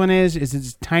on this one is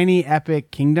it's Tiny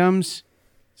Epic Kingdoms.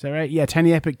 Is that right? Yeah,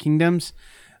 Tiny Epic Kingdoms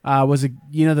was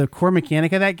the core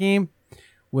mechanic of that game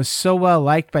was so well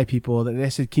liked by people that they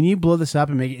said, "Can you blow this up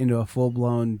and make it into a full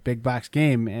blown big box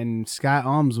game?" And Scott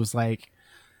Alms was like,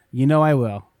 "I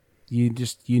will.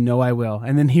 I will."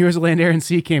 And then Heroes of Land, Air, and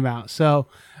Sea came out. So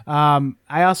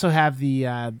I also have the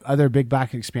other big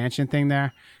box expansion thing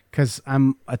there because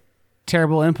I'm a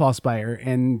terrible impulse buyer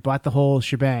and bought the whole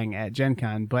shebang at Gen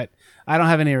Con, but I don't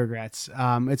have any regrets.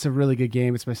 It's a really good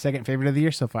game. It's my second favorite of the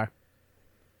year so far.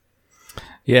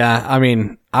 Yeah, I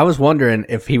mean, I was wondering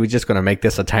if he was just going to make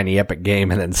this a Tiny Epic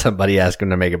game and then somebody asked him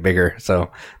to make it bigger.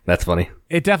 So that's funny.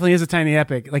 It definitely is a Tiny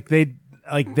Epic. Like they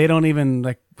don't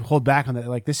even hold back on that.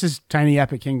 Like, this is Tiny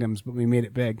Epic Kingdoms, but we made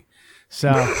it big.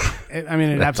 So, it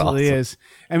absolutely awesome. is.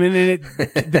 I mean,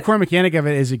 the core mechanic of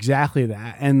it is exactly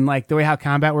that. And like the way how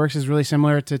combat works is really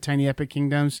similar to Tiny Epic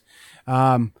Kingdoms.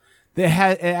 It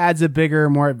adds a bigger,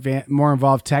 more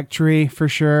involved tech tree for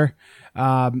sure. It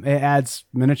adds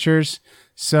miniatures.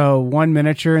 So one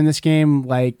miniature in this game,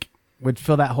 would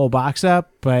fill that whole box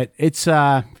up, but it's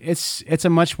a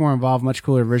much more involved, much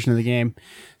cooler version of the game.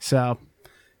 So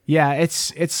yeah,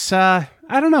 it's I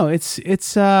don't know. It's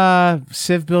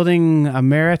Civ building a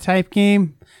Mara type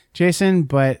game, Jason,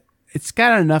 but it's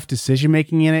got enough decision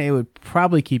making in it. It would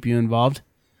probably keep you involved.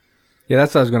 Yeah,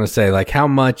 that's what I was going to say. Like, how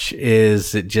much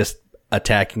is it just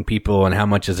attacking people and how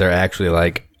much is there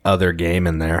actually other game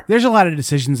in there? There's a lot of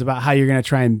decisions about how you're going to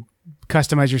try and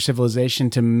customize your civilization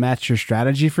to match your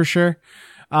strategy for sure.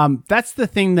 That's the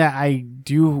thing that I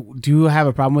do have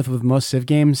a problem with most Civ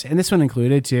games, and this one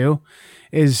included too,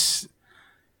 is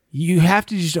you have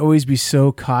to just always be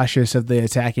so cautious of the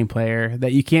attacking player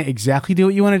that you can't exactly do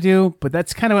what you want to do, but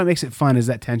that's kind of what makes it fun, is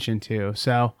that tension too.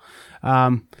 So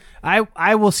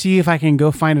I will see if I can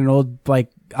go find an old,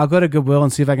 I'll go to Goodwill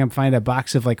and see if I can find a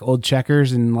box of old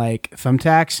checkers and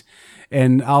thumbtacks,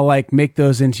 and I'll make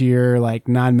those into your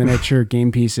non-miniature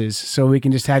game pieces, so we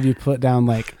can just have you put down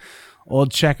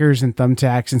old checkers and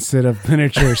thumbtacks instead of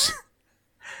miniatures.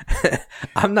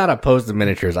 I'm not opposed to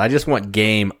miniatures. I just want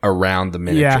game around the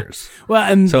miniatures. Yeah.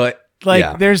 Well, and so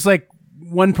there's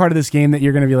one part of this game that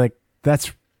you're going to be like,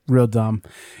 that's real dumb.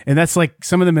 And that's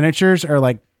some of the miniatures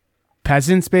are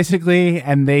peasants basically,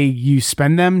 and you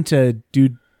spend them to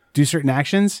do certain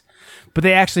actions, but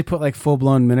they actually put full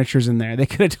blown miniatures in there. They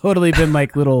could have totally been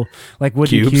little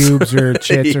wooden cubes or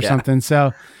chits or something.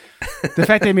 So The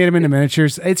fact they made them into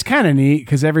miniatures, it's kind of neat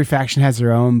because every faction has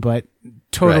their own, but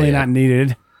totally Right, yeah. not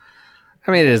needed.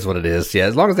 I mean, it is what it is. Yeah,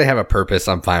 as long as they have a purpose,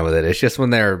 I'm fine with it. It's just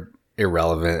when they're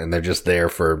irrelevant and they're just there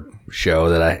for show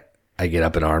that I get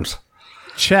up in arms.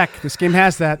 Check. This game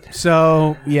has that.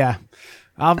 So, yeah.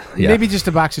 Yeah. Maybe just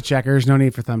a box of checkers. No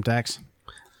need for thumbtacks.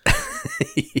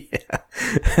 Yeah.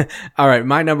 All right,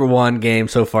 my number one game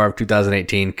so far of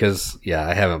 2018, because, yeah,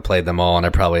 I haven't played them all and I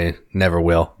probably never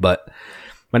will. But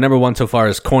my number one so far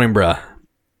is Coimbra.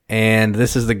 And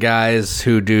this is the guys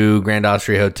who do Grand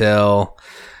Austria Hotel,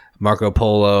 Marco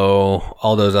Polo,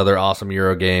 all those other awesome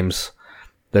Euro games.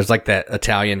 There's like that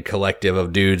Italian collective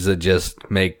of dudes that just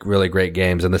make really great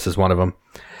games, and this is one of them.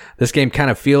 This game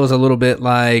kind of feels a little bit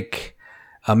like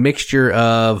a mixture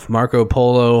of Marco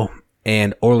Polo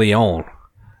and Orleans,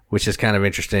 which is kind of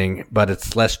interesting, but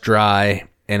it's less dry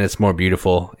and it's more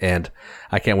beautiful, and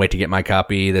I can't wait to get my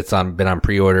copy that's been on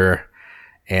pre-order,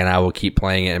 and I will keep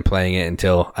playing it and playing it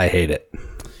until I hate it.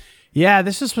 Yeah,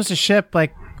 this is supposed to ship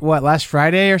like, last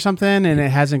Friday or something, and it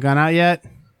hasn't gone out yet?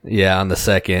 Yeah, on the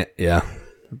 2nd, yeah.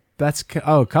 That's,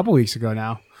 a couple weeks ago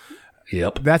now.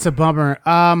 Yep. That's a bummer.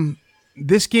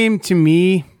 This game to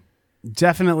me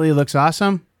definitely looks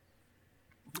awesome,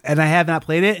 and I have not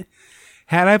played it.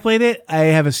 Had I played it, I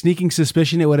have a sneaking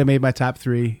suspicion it would have made my top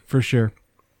 3 for sure.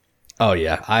 Oh,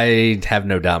 yeah. I have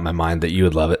no doubt in my mind that you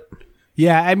would love it.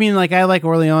 Yeah, I mean, like I like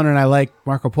Orleans and I like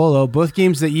Marco Polo, both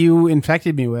games that you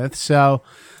infected me with. So,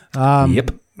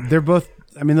 Yep. they're both.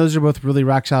 I mean, those are both really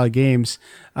rock solid games.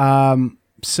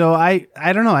 So I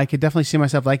don't know. I could definitely see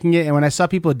myself liking it. And when I saw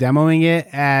people demoing it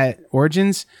at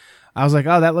Origins, I was like,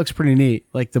 oh, that looks pretty neat.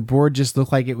 Like the board just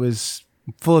looked like it was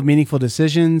full of meaningful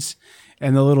decisions,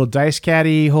 and the little dice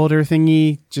caddy holder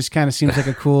thingy just kind of seems like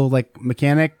a cool like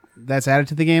mechanic that's added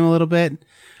to the game a little bit.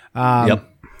 Yep.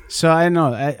 So I don't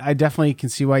know. I definitely can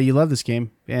see why you love this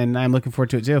game, and I'm looking forward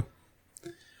to it too.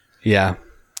 Yeah.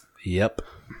 Yep.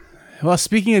 Well,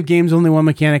 speaking of games only one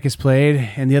mechanic is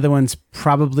played, and the other one's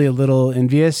probably a little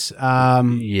envious.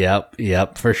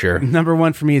 Yep, for sure. Number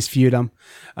one for me is Feudum.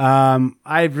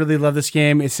 I really love this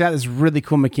game. It's got this really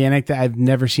cool mechanic that I've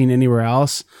never seen anywhere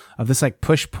else, of this like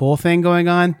push-pull thing going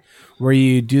on, where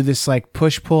you do this like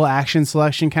push-pull action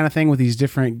selection kind of thing with these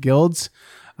different guilds.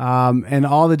 And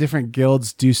all the different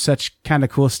guilds do such kind of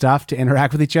cool stuff to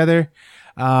interact with each other.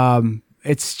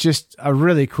 It's just a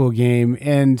really cool game.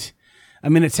 And I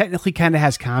mean, it technically kind of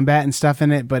has combat and stuff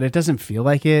in it, but it doesn't feel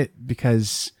like it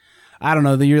because I don't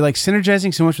know, that you're like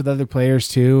synergizing so much with other players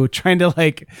too, trying to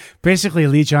like basically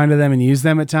leech onto them and use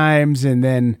them at times, and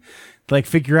then like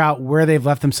figure out where they've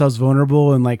left themselves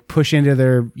vulnerable and like push into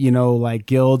their, like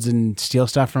guilds and steal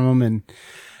stuff from them. And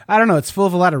I don't know, it's full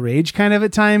of a lot of rage kind of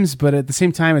at times, but at the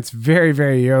same time, it's very,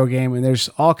 very Euro game, and there's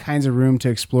all kinds of room to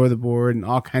explore the board and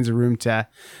all kinds of room to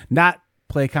not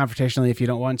play confrontationally if you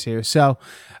don't want to. So,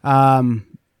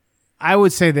 I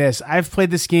would say this. I've played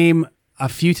this game a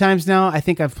few times now. I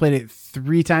think I've played it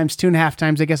 3 times, 2.5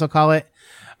 times, I guess I'll call it.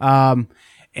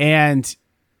 And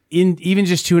in even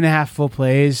just 2.5 full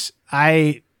plays,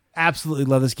 I absolutely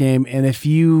love this game. And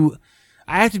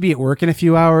I have to be at work in a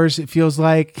few hours, it feels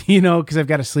like, because I've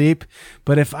got to sleep.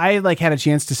 But if I like had a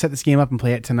chance to set this game up and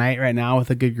play it tonight right now with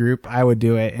a good group, I would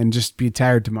do it and just be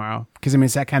tired tomorrow. Because I mean,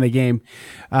 it's that kind of game.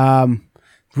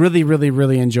 Really, really,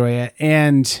 really enjoy it.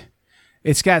 And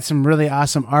it's got some really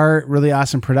awesome art, really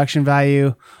awesome production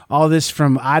value. All this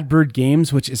from Oddbird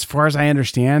Games, which as far as I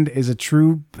understand is a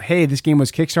true, hey, this game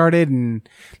was kickstarted and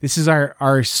this is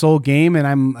our sole game. And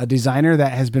I'm a designer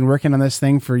that has been working on this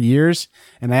thing for years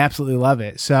and I absolutely love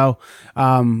it. So,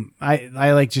 I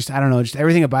like just, I don't know, just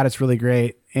everything about it's really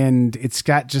great. And it's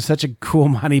got just such a cool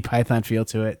Monty Python feel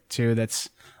to it too. That's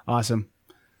awesome.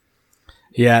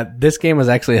 Yeah, this game was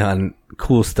actually on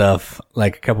Cool Stuff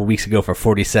like a couple weeks ago for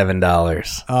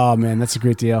 $47. Oh man, that's a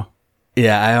great deal.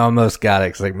 Yeah, I almost got it.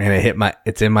 It's like, man,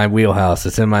 it's in my wheelhouse.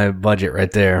 It's in my budget right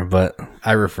there, but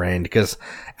I refrained because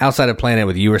outside of playing it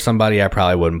with you or somebody, I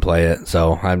probably wouldn't play it.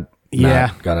 So I'm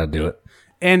not gonna do it.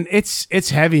 And it's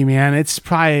heavy, man. It's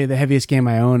probably the heaviest game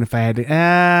I own. If I had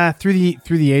to,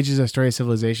 through the ages of Story of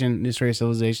Civilization, New Story of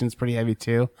Civilization is pretty heavy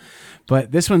too.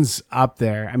 But this one's up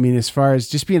there. I mean, as far as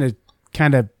just being a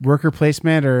kind of worker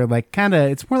placement or like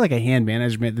it's more like a hand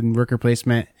management than worker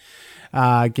placement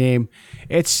game.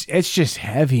 It's just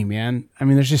heavy, man. I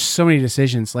mean, there's just so many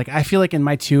decisions. Like I feel like in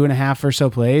my 2.5 or so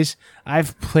plays,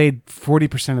 I've played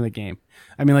 40% of the game.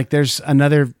 I mean, like there's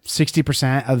another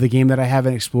 60% of the game that I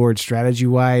haven't explored strategy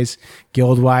wise,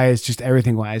 guild wise, just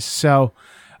everything wise. So,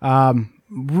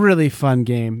 really fun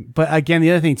game. But again,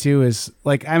 the other thing too is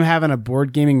like I'm having a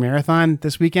board gaming marathon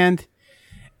this weekend.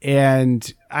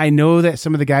 And I know that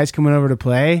some of the guys coming over to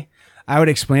play I would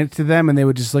explain it to them, and they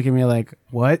would just look at me like,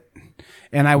 "What?"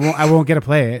 And I won't get to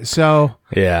play it. So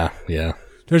Yeah.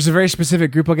 there's a very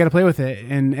specific group I'll get to play with it,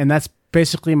 and that's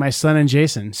basically my son and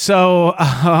Jason. So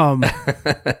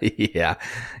Yeah,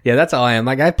 that's all I am.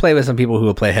 Like, I play with some people who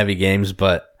will play heavy games,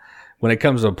 but when it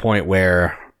comes to a point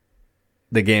where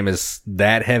the game is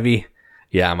that heavy,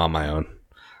 yeah, I'm on my own.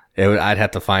 I'd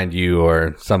have to find you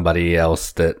or somebody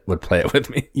else that would play it with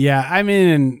me. yeah, I'm in,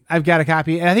 and I've got a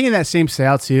copy. And I think in that same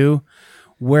sale too,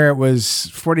 where it was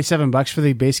 $47 for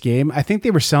the base game, I think they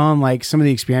were selling like some of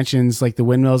the expansions, like the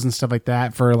windmills and stuff like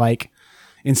that, for like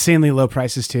insanely low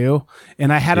prices too.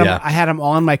 And I had them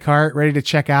all in my cart, ready to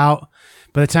check out.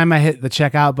 By the time I hit the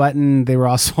checkout button, they were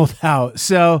all sold out.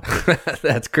 So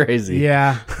That's crazy.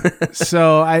 yeah.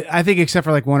 So I think except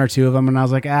for like one or two of them, and I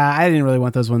was like, I didn't really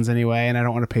want those ones anyway, and I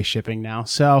don't want to pay shipping now.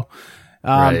 So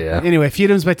anyway,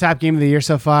 Feudum's my top game of the year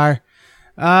so far.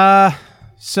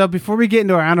 So before we get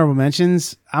into our honorable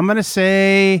mentions, I'm going to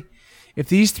say if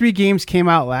these 3 games came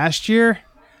out last year,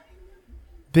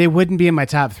 they wouldn't be in my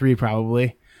top 3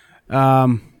 probably.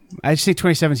 I just think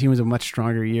 2017 was a much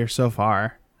stronger year so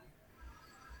far.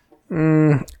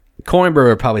 Coinbro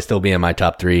would probably still be in my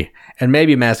top 3, and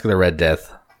maybe Mask of the Red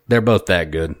Death. They're both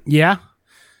that good. Yeah?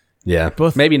 Yeah,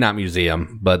 Both. Maybe not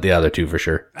Museum, but the other 2 for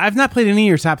sure. I've not played any of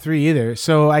your top 3 either,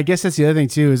 so I guess that's the other thing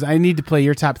too, is I need to play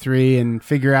your top 3 and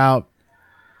figure out,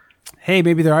 hey,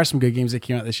 maybe there are some good games that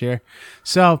came out this year.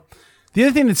 So the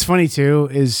other thing that's funny too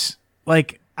is,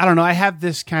 like, I don't know, I have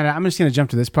this kind of, I'm just going to jump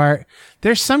to this part.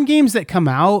 There's some games that come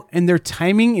out and their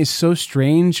timing is so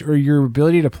strange, or your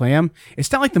ability to play them.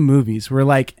 It's not like the movies where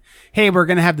like, hey, we're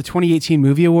going to have the 2018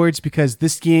 movie awards because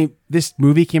this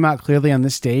movie came out clearly on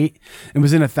this date and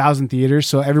was in 1,000 theaters.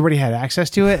 So everybody had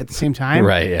access to it at the same time.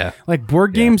 Right. Yeah. Like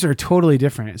board games are totally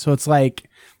different. So it's like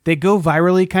they go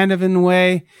virally kind of in a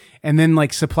way, and then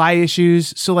like supply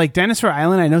issues. So like Dinosaur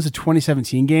Island, I know it's a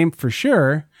 2017 game for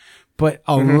sure, but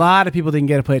a lot of people didn't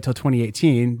get to play it till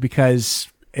 2018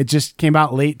 because it just came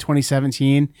out late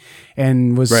 2017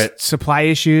 and was supply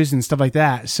issues and stuff like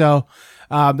that. So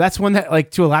that's one that,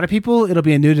 like, to a lot of people, it'll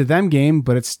be a new to them game,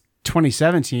 but it's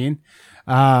 2017.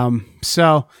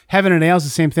 So Heaven and Nail is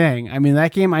the same thing. I mean,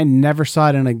 that game, I never saw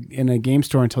it in a game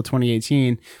store until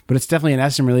 2018, but it's definitely an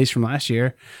SM release from last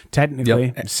year,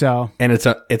 technically. Yep. So, and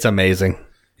it's amazing.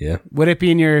 Yeah. Would it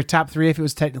be in your top 3 if it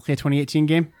was technically a 2018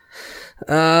 game?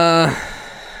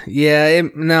 Yeah,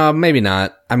 no, maybe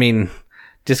not. I mean,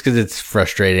 just because it's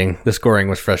frustrating. The scoring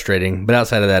was frustrating, but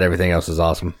outside of that, everything else is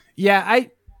awesome. Yeah,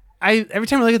 I every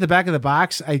time I look at the back of the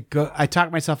box, I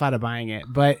talk myself out of buying it,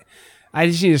 but I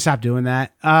just need to stop doing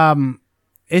that.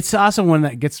 It's also one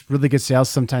that gets really good sales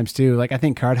sometimes too. Like I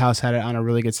think Card House had it on a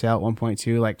really good sale at one point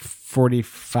too, like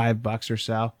 $45 or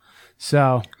so.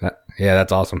 So yeah,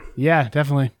 that's awesome. Yeah,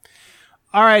 definitely.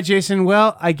 All right, Jason.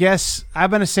 Well, I guess I'm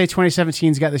going to say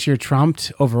 2017's got this year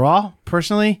trumped overall,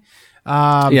 personally.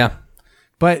 Yeah.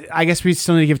 But I guess we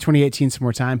still need to give 2018 some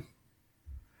more time.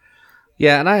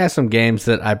 Yeah, and I have some games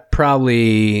that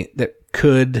that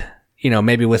could,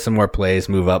 maybe with some more plays,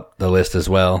 move up the list as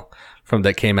well from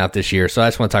that came out this year. So I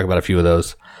just want to talk about a few of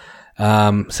those.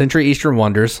 Century Eastern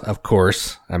Wonders, of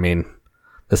course. I mean,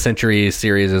 the Century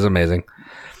series is amazing.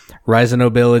 Rise of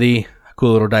Nobility,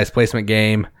 cool little dice placement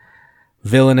game.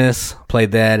 Villainous,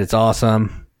 played that. It's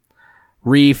awesome.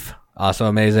 Reef, also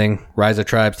amazing. Rise of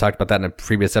Tribes, talked about that in a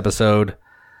previous episode.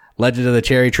 Legend of the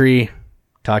Cherry Tree,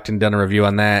 talked and done a review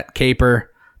on that.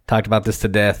 Caper, talked about this to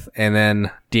death. And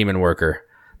then Demon Worker.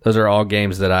 Those are all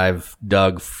games that I've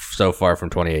dug so far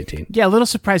from 2018. Yeah, a little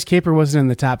surprised Caper wasn't in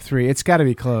the top 3. It's got to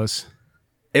be close.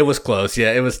 It was close.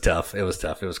 Yeah, it was tough. It was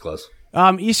close.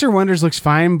 Eastern Wonders looks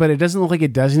fine, but it doesn't look like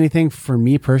it does anything for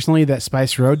me personally that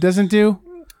Spice Road doesn't do.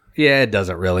 Yeah, it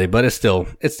doesn't really, but it's still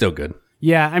good.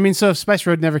 Yeah, I mean, so if Spice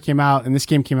Road never came out and this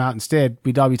game came out instead,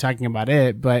 we'd all be talking about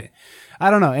it, but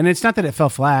I don't know. And it's not that it fell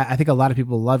flat. I think a lot of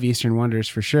people love Eastern Wonders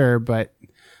for sure, but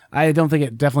I don't think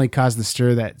it definitely caused the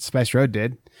stir that Spice Road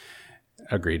did.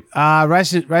 Agreed.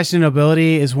 Rise to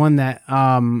Nobility is one that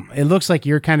it looks like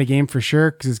your kind of game for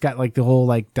sure because it's got like the whole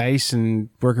like dice and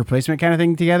worker placement kind of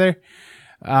thing together,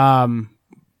 and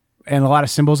a lot of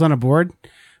symbols on a board.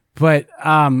 But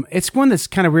it's one that's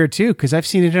kind of weird too because I've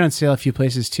seen it on sale a few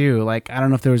places too. Like I don't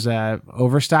know if there was a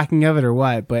overstocking of it or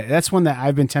what, but that's one that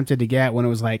I've been tempted to get when it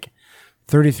was like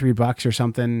 $33 or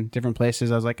something. Different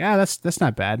places, I was like, that's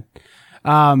not bad.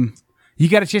 You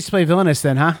got a chance to play Villainous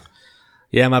then, huh?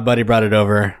 Yeah, my buddy brought it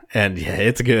over, and yeah,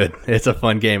 it's good. It's a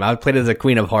fun game. I played it as a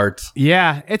Queen of Hearts.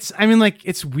 Yeah, it's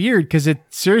weird because it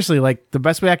seriously, like, the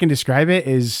best way I can describe it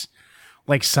is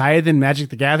like Scythe and Magic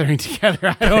the Gathering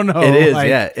together. I don't know. It is, like,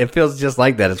 yeah. It feels just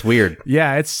like that. It's weird.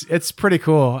 Yeah, it's pretty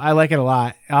cool. I like it a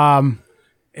lot.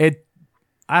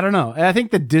 I don't know. I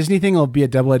think the Disney thing will be a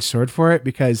double-edged sword for it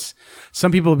because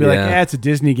some people will be like, "Yeah, it's a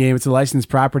Disney game. It's a licensed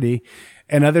property,"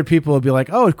 and other people will be like,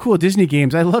 "Oh, cool, Disney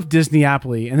games. I love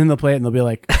Disneyopoly," and then they'll play it and they'll be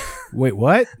like, "Wait,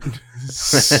 what?"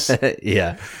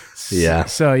 Yeah.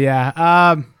 So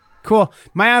yeah, cool.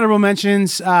 My honorable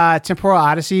mentions: Temporal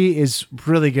Odyssey is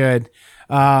really good,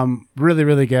 really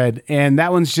really good, and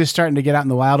that one's just starting to get out in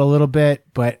the wild a little bit,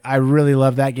 but I really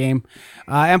love that game.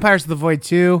 Empires of the Void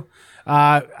 2.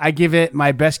 I give it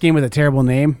my best game with a terrible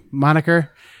name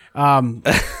moniker.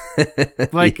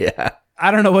 Like, yeah.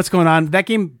 I don't know what's going on. That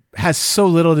game has so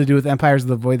little to do with Empires of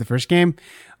the Void, the first game.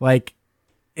 Like,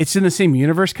 it's in the same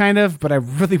universe kind of, but I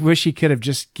really wish he could have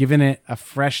just given it a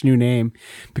fresh new name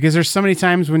because there's so many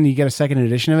times when you get a second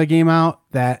edition of a game out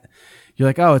that you're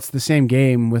like, oh, it's the same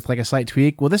game with like a slight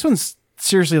tweak. Well, this one's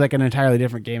seriously like an entirely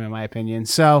different game in my opinion.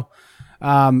 So,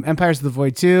 Empires of the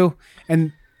Void 2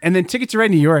 and then Ticket to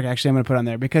Ride New York, actually, I'm going to put on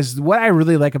there because what I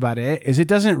really like about it is it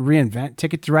doesn't reinvent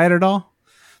Ticket to Ride at all,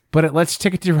 but it lets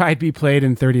Ticket to Ride be played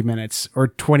in 30 minutes or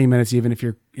 20 minutes, even if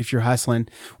you're hustling,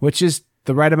 which is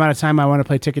the right amount of time I want to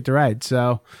play Ticket to Ride.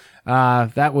 So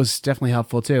that was definitely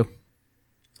helpful too.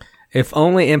 If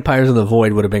only Empires of the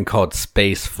Void would have been called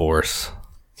Space Force.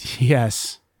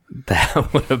 Yes.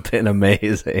 That would have been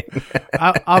amazing.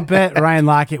 I'll bet Ryan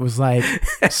Lockett was like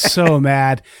so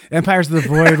mad. Empires of the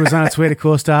Void was on its way to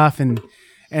cool stuff, and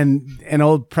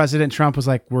old President Trump was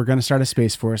like, "We're going to start a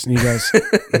Space Force," and he goes,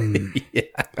 Yeah,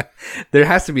 there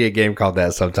has to be a game called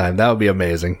that sometime. That would be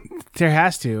amazing. There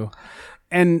has to,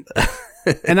 and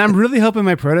I'm really hoping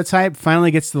my prototype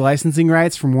finally gets the licensing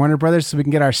rights from Warner Brothers, so we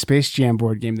can get our Space Jam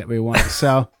board game that we want.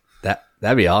 So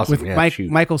that'd be awesome with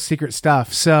Michael's secret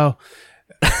stuff. So.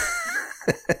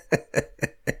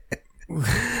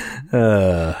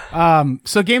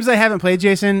 So games I haven't played,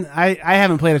 Jason, I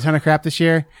haven't played a ton of crap this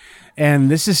year, and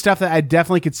this is stuff that I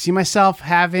definitely could see myself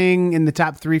having in the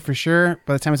top 3 for sure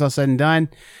by the time it's all said and done.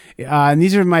 And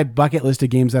these are my bucket list of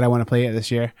games that I want to play this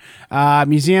year.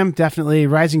 Museum, definitely.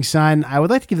 Rising Sun, I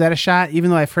would like to give that a shot, even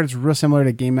though I've heard it's real similar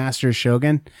to Game Master's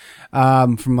Shogun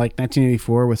from like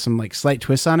 1984 with some like slight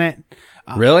twists on it.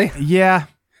 Really? Yeah.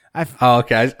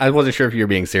 Okay. I wasn't sure if you were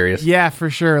being serious. Yeah, for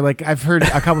sure. Like I've heard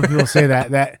a couple of people say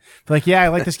that like, yeah, I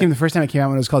like this game the first time it came out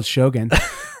when it was called Shogun.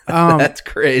 That's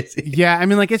crazy. Yeah, I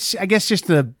mean, like it's I guess just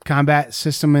the combat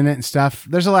system in it and stuff.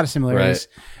 There's a lot of similarities.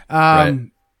 Right.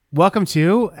 Welcome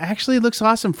to actually looks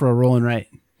awesome for a roll and write.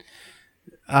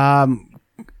 I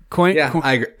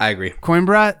agree.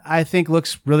 Coimbra, I think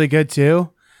looks really good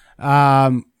too.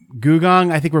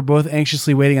 Gugong, I think we're both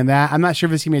anxiously waiting on that. I'm not sure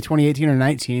if it's going to be a 2018 or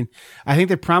 19. I think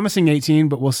they're promising 18,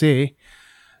 but we'll see.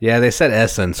 Yeah, they said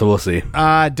Essen, so we'll see.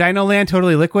 Dino Land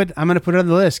Totally Liquid, I'm going to put it on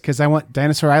the list because I want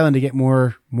Dinosaur Island to get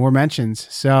more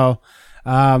mentions. So,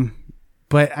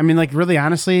 but I mean, like really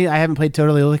honestly, I haven't played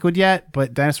Totally Liquid yet,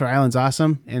 but Dinosaur Island's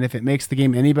awesome. And if it makes the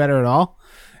game any better at all,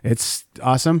 it's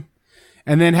awesome.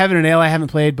 And then Heaven and Ale, I haven't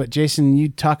played, but Jason, you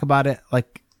talk about it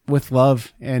like with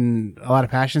love and a lot of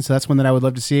passion. So that's one that I would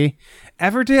love to see.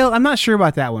 Everdale, I'm not sure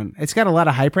about that one. It's got a lot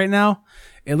of hype right now.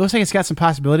 It looks like it's got some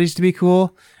possibilities to be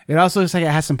cool. It also looks like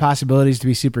it has some possibilities to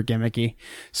be super gimmicky.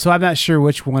 So I'm not sure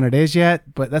which one it is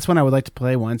yet, but that's one I would like to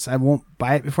play once. I won't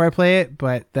buy it before I play it,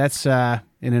 but that's an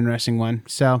interesting one.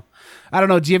 So I don't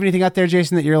know. Do you have anything out there,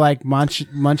 Jason, that you're like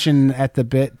munching at the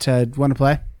bit to want to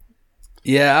play?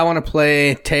 Yeah, I want to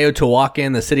play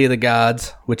Teotihuacan, the City of the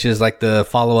Gods, which is like the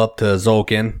follow-up to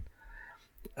Zolkin.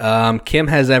 Kim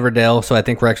has Everdale, so I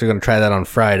think we're actually going to try that on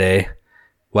Friday.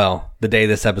 Well, the day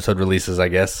this episode releases, I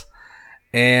guess.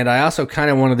 And I also kind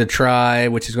of wanted to try,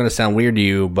 which is going to sound weird to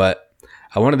you, but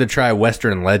I wanted to try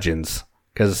Western Legends,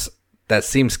 because that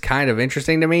seems kind of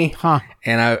interesting to me. Huh.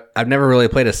 And I've never really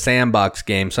played a sandbox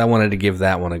game, so I wanted to give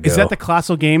that one a go. Is that the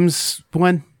Colossal Games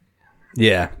one?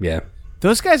 Yeah.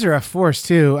 Those guys are a force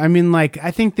too. I mean, like, I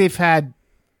think they've had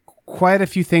quite a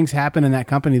few things happen in that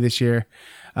company this year.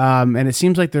 And it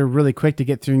seems like they're really quick to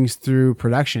get things through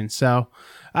production. So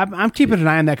I'm keeping an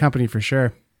eye on that company for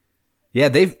sure. Yeah,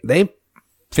 they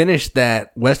finished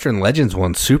that Western Legends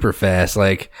one super fast.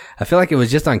 Like, I feel like it was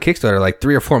just on Kickstarter like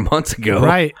 3 or 4 months ago.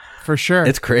 Right. For sure.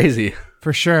 It's crazy.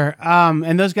 For sure.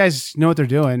 And those guys know what they're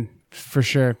doing for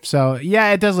sure. So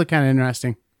yeah, it does look kind of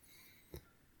interesting.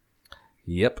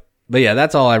 Yep. But yeah,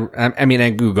 that's all I mean,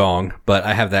 and Gugong, but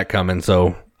I have that coming,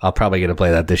 so I'll probably get to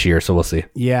play that this year, so we'll see.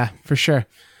 Yeah, for sure.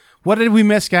 What did we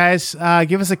miss, guys?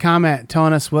 Give us a comment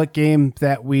telling us what game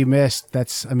that we missed.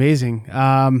 That's amazing.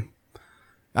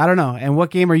 I don't know. And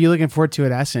what game are you looking forward to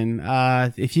at Essen?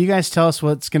 If you guys tell us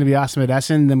what's going to be awesome at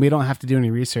Essen, then we don't have to do any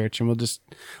research and we'll just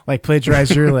like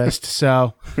plagiarize your list.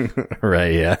 So,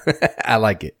 Right. Yeah. I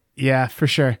like it. yeah, for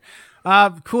sure.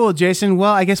 Cool, Jason.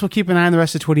 Well, I guess we'll keep an eye on the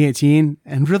rest of 2018.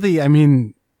 And really, I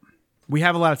mean, we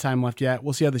have a lot of time left yet.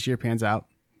 We'll see how this year pans out.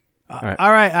 All right.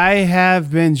 I have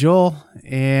been Joel,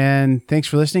 and thanks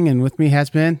for listening. And with me has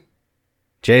been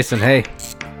Jason. Hey.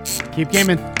 Keep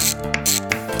gaming.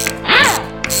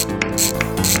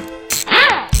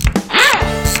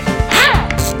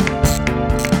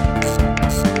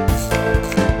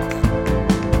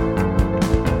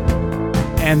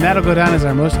 And that'll go down as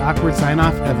our most awkward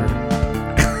sign-off ever.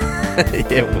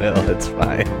 It will. It's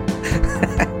fine.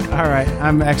 All right.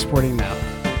 I'm exporting now.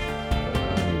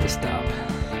 I need to stop.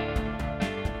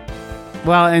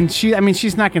 Well, and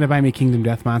she's not going to buy me Kingdom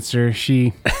Death Monster.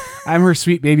 I'm her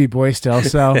sweet baby boy still,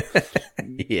 so.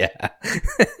 Yeah.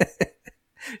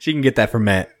 She can get that from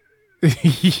Matt.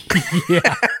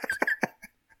 Yeah.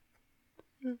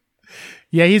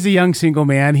 Yeah, he's a young single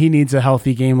man. He needs a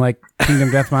healthy game like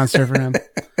Kingdom Death Monster for him.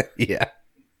 Yeah.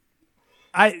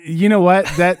 You know what?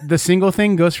 That the single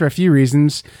thing goes for a few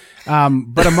reasons,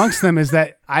 but amongst them is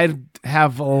that I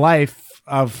have a life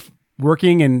of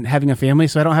working and having a family,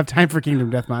 so I don't have time for Kingdom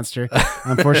Death Monster,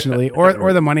 unfortunately,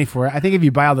 or the money for it. I think if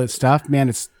you buy all that stuff, man,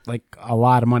 it's like a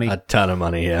lot of money. A ton of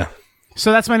money, yeah.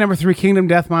 So that's my number 3, Kingdom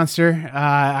Death Monster.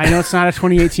 I know it's not a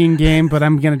 2018 game, but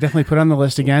I'm going to definitely put it on the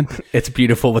list again. It's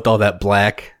beautiful with all that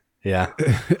black. Yeah.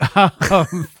 I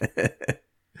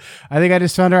think I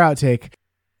just found our outtake.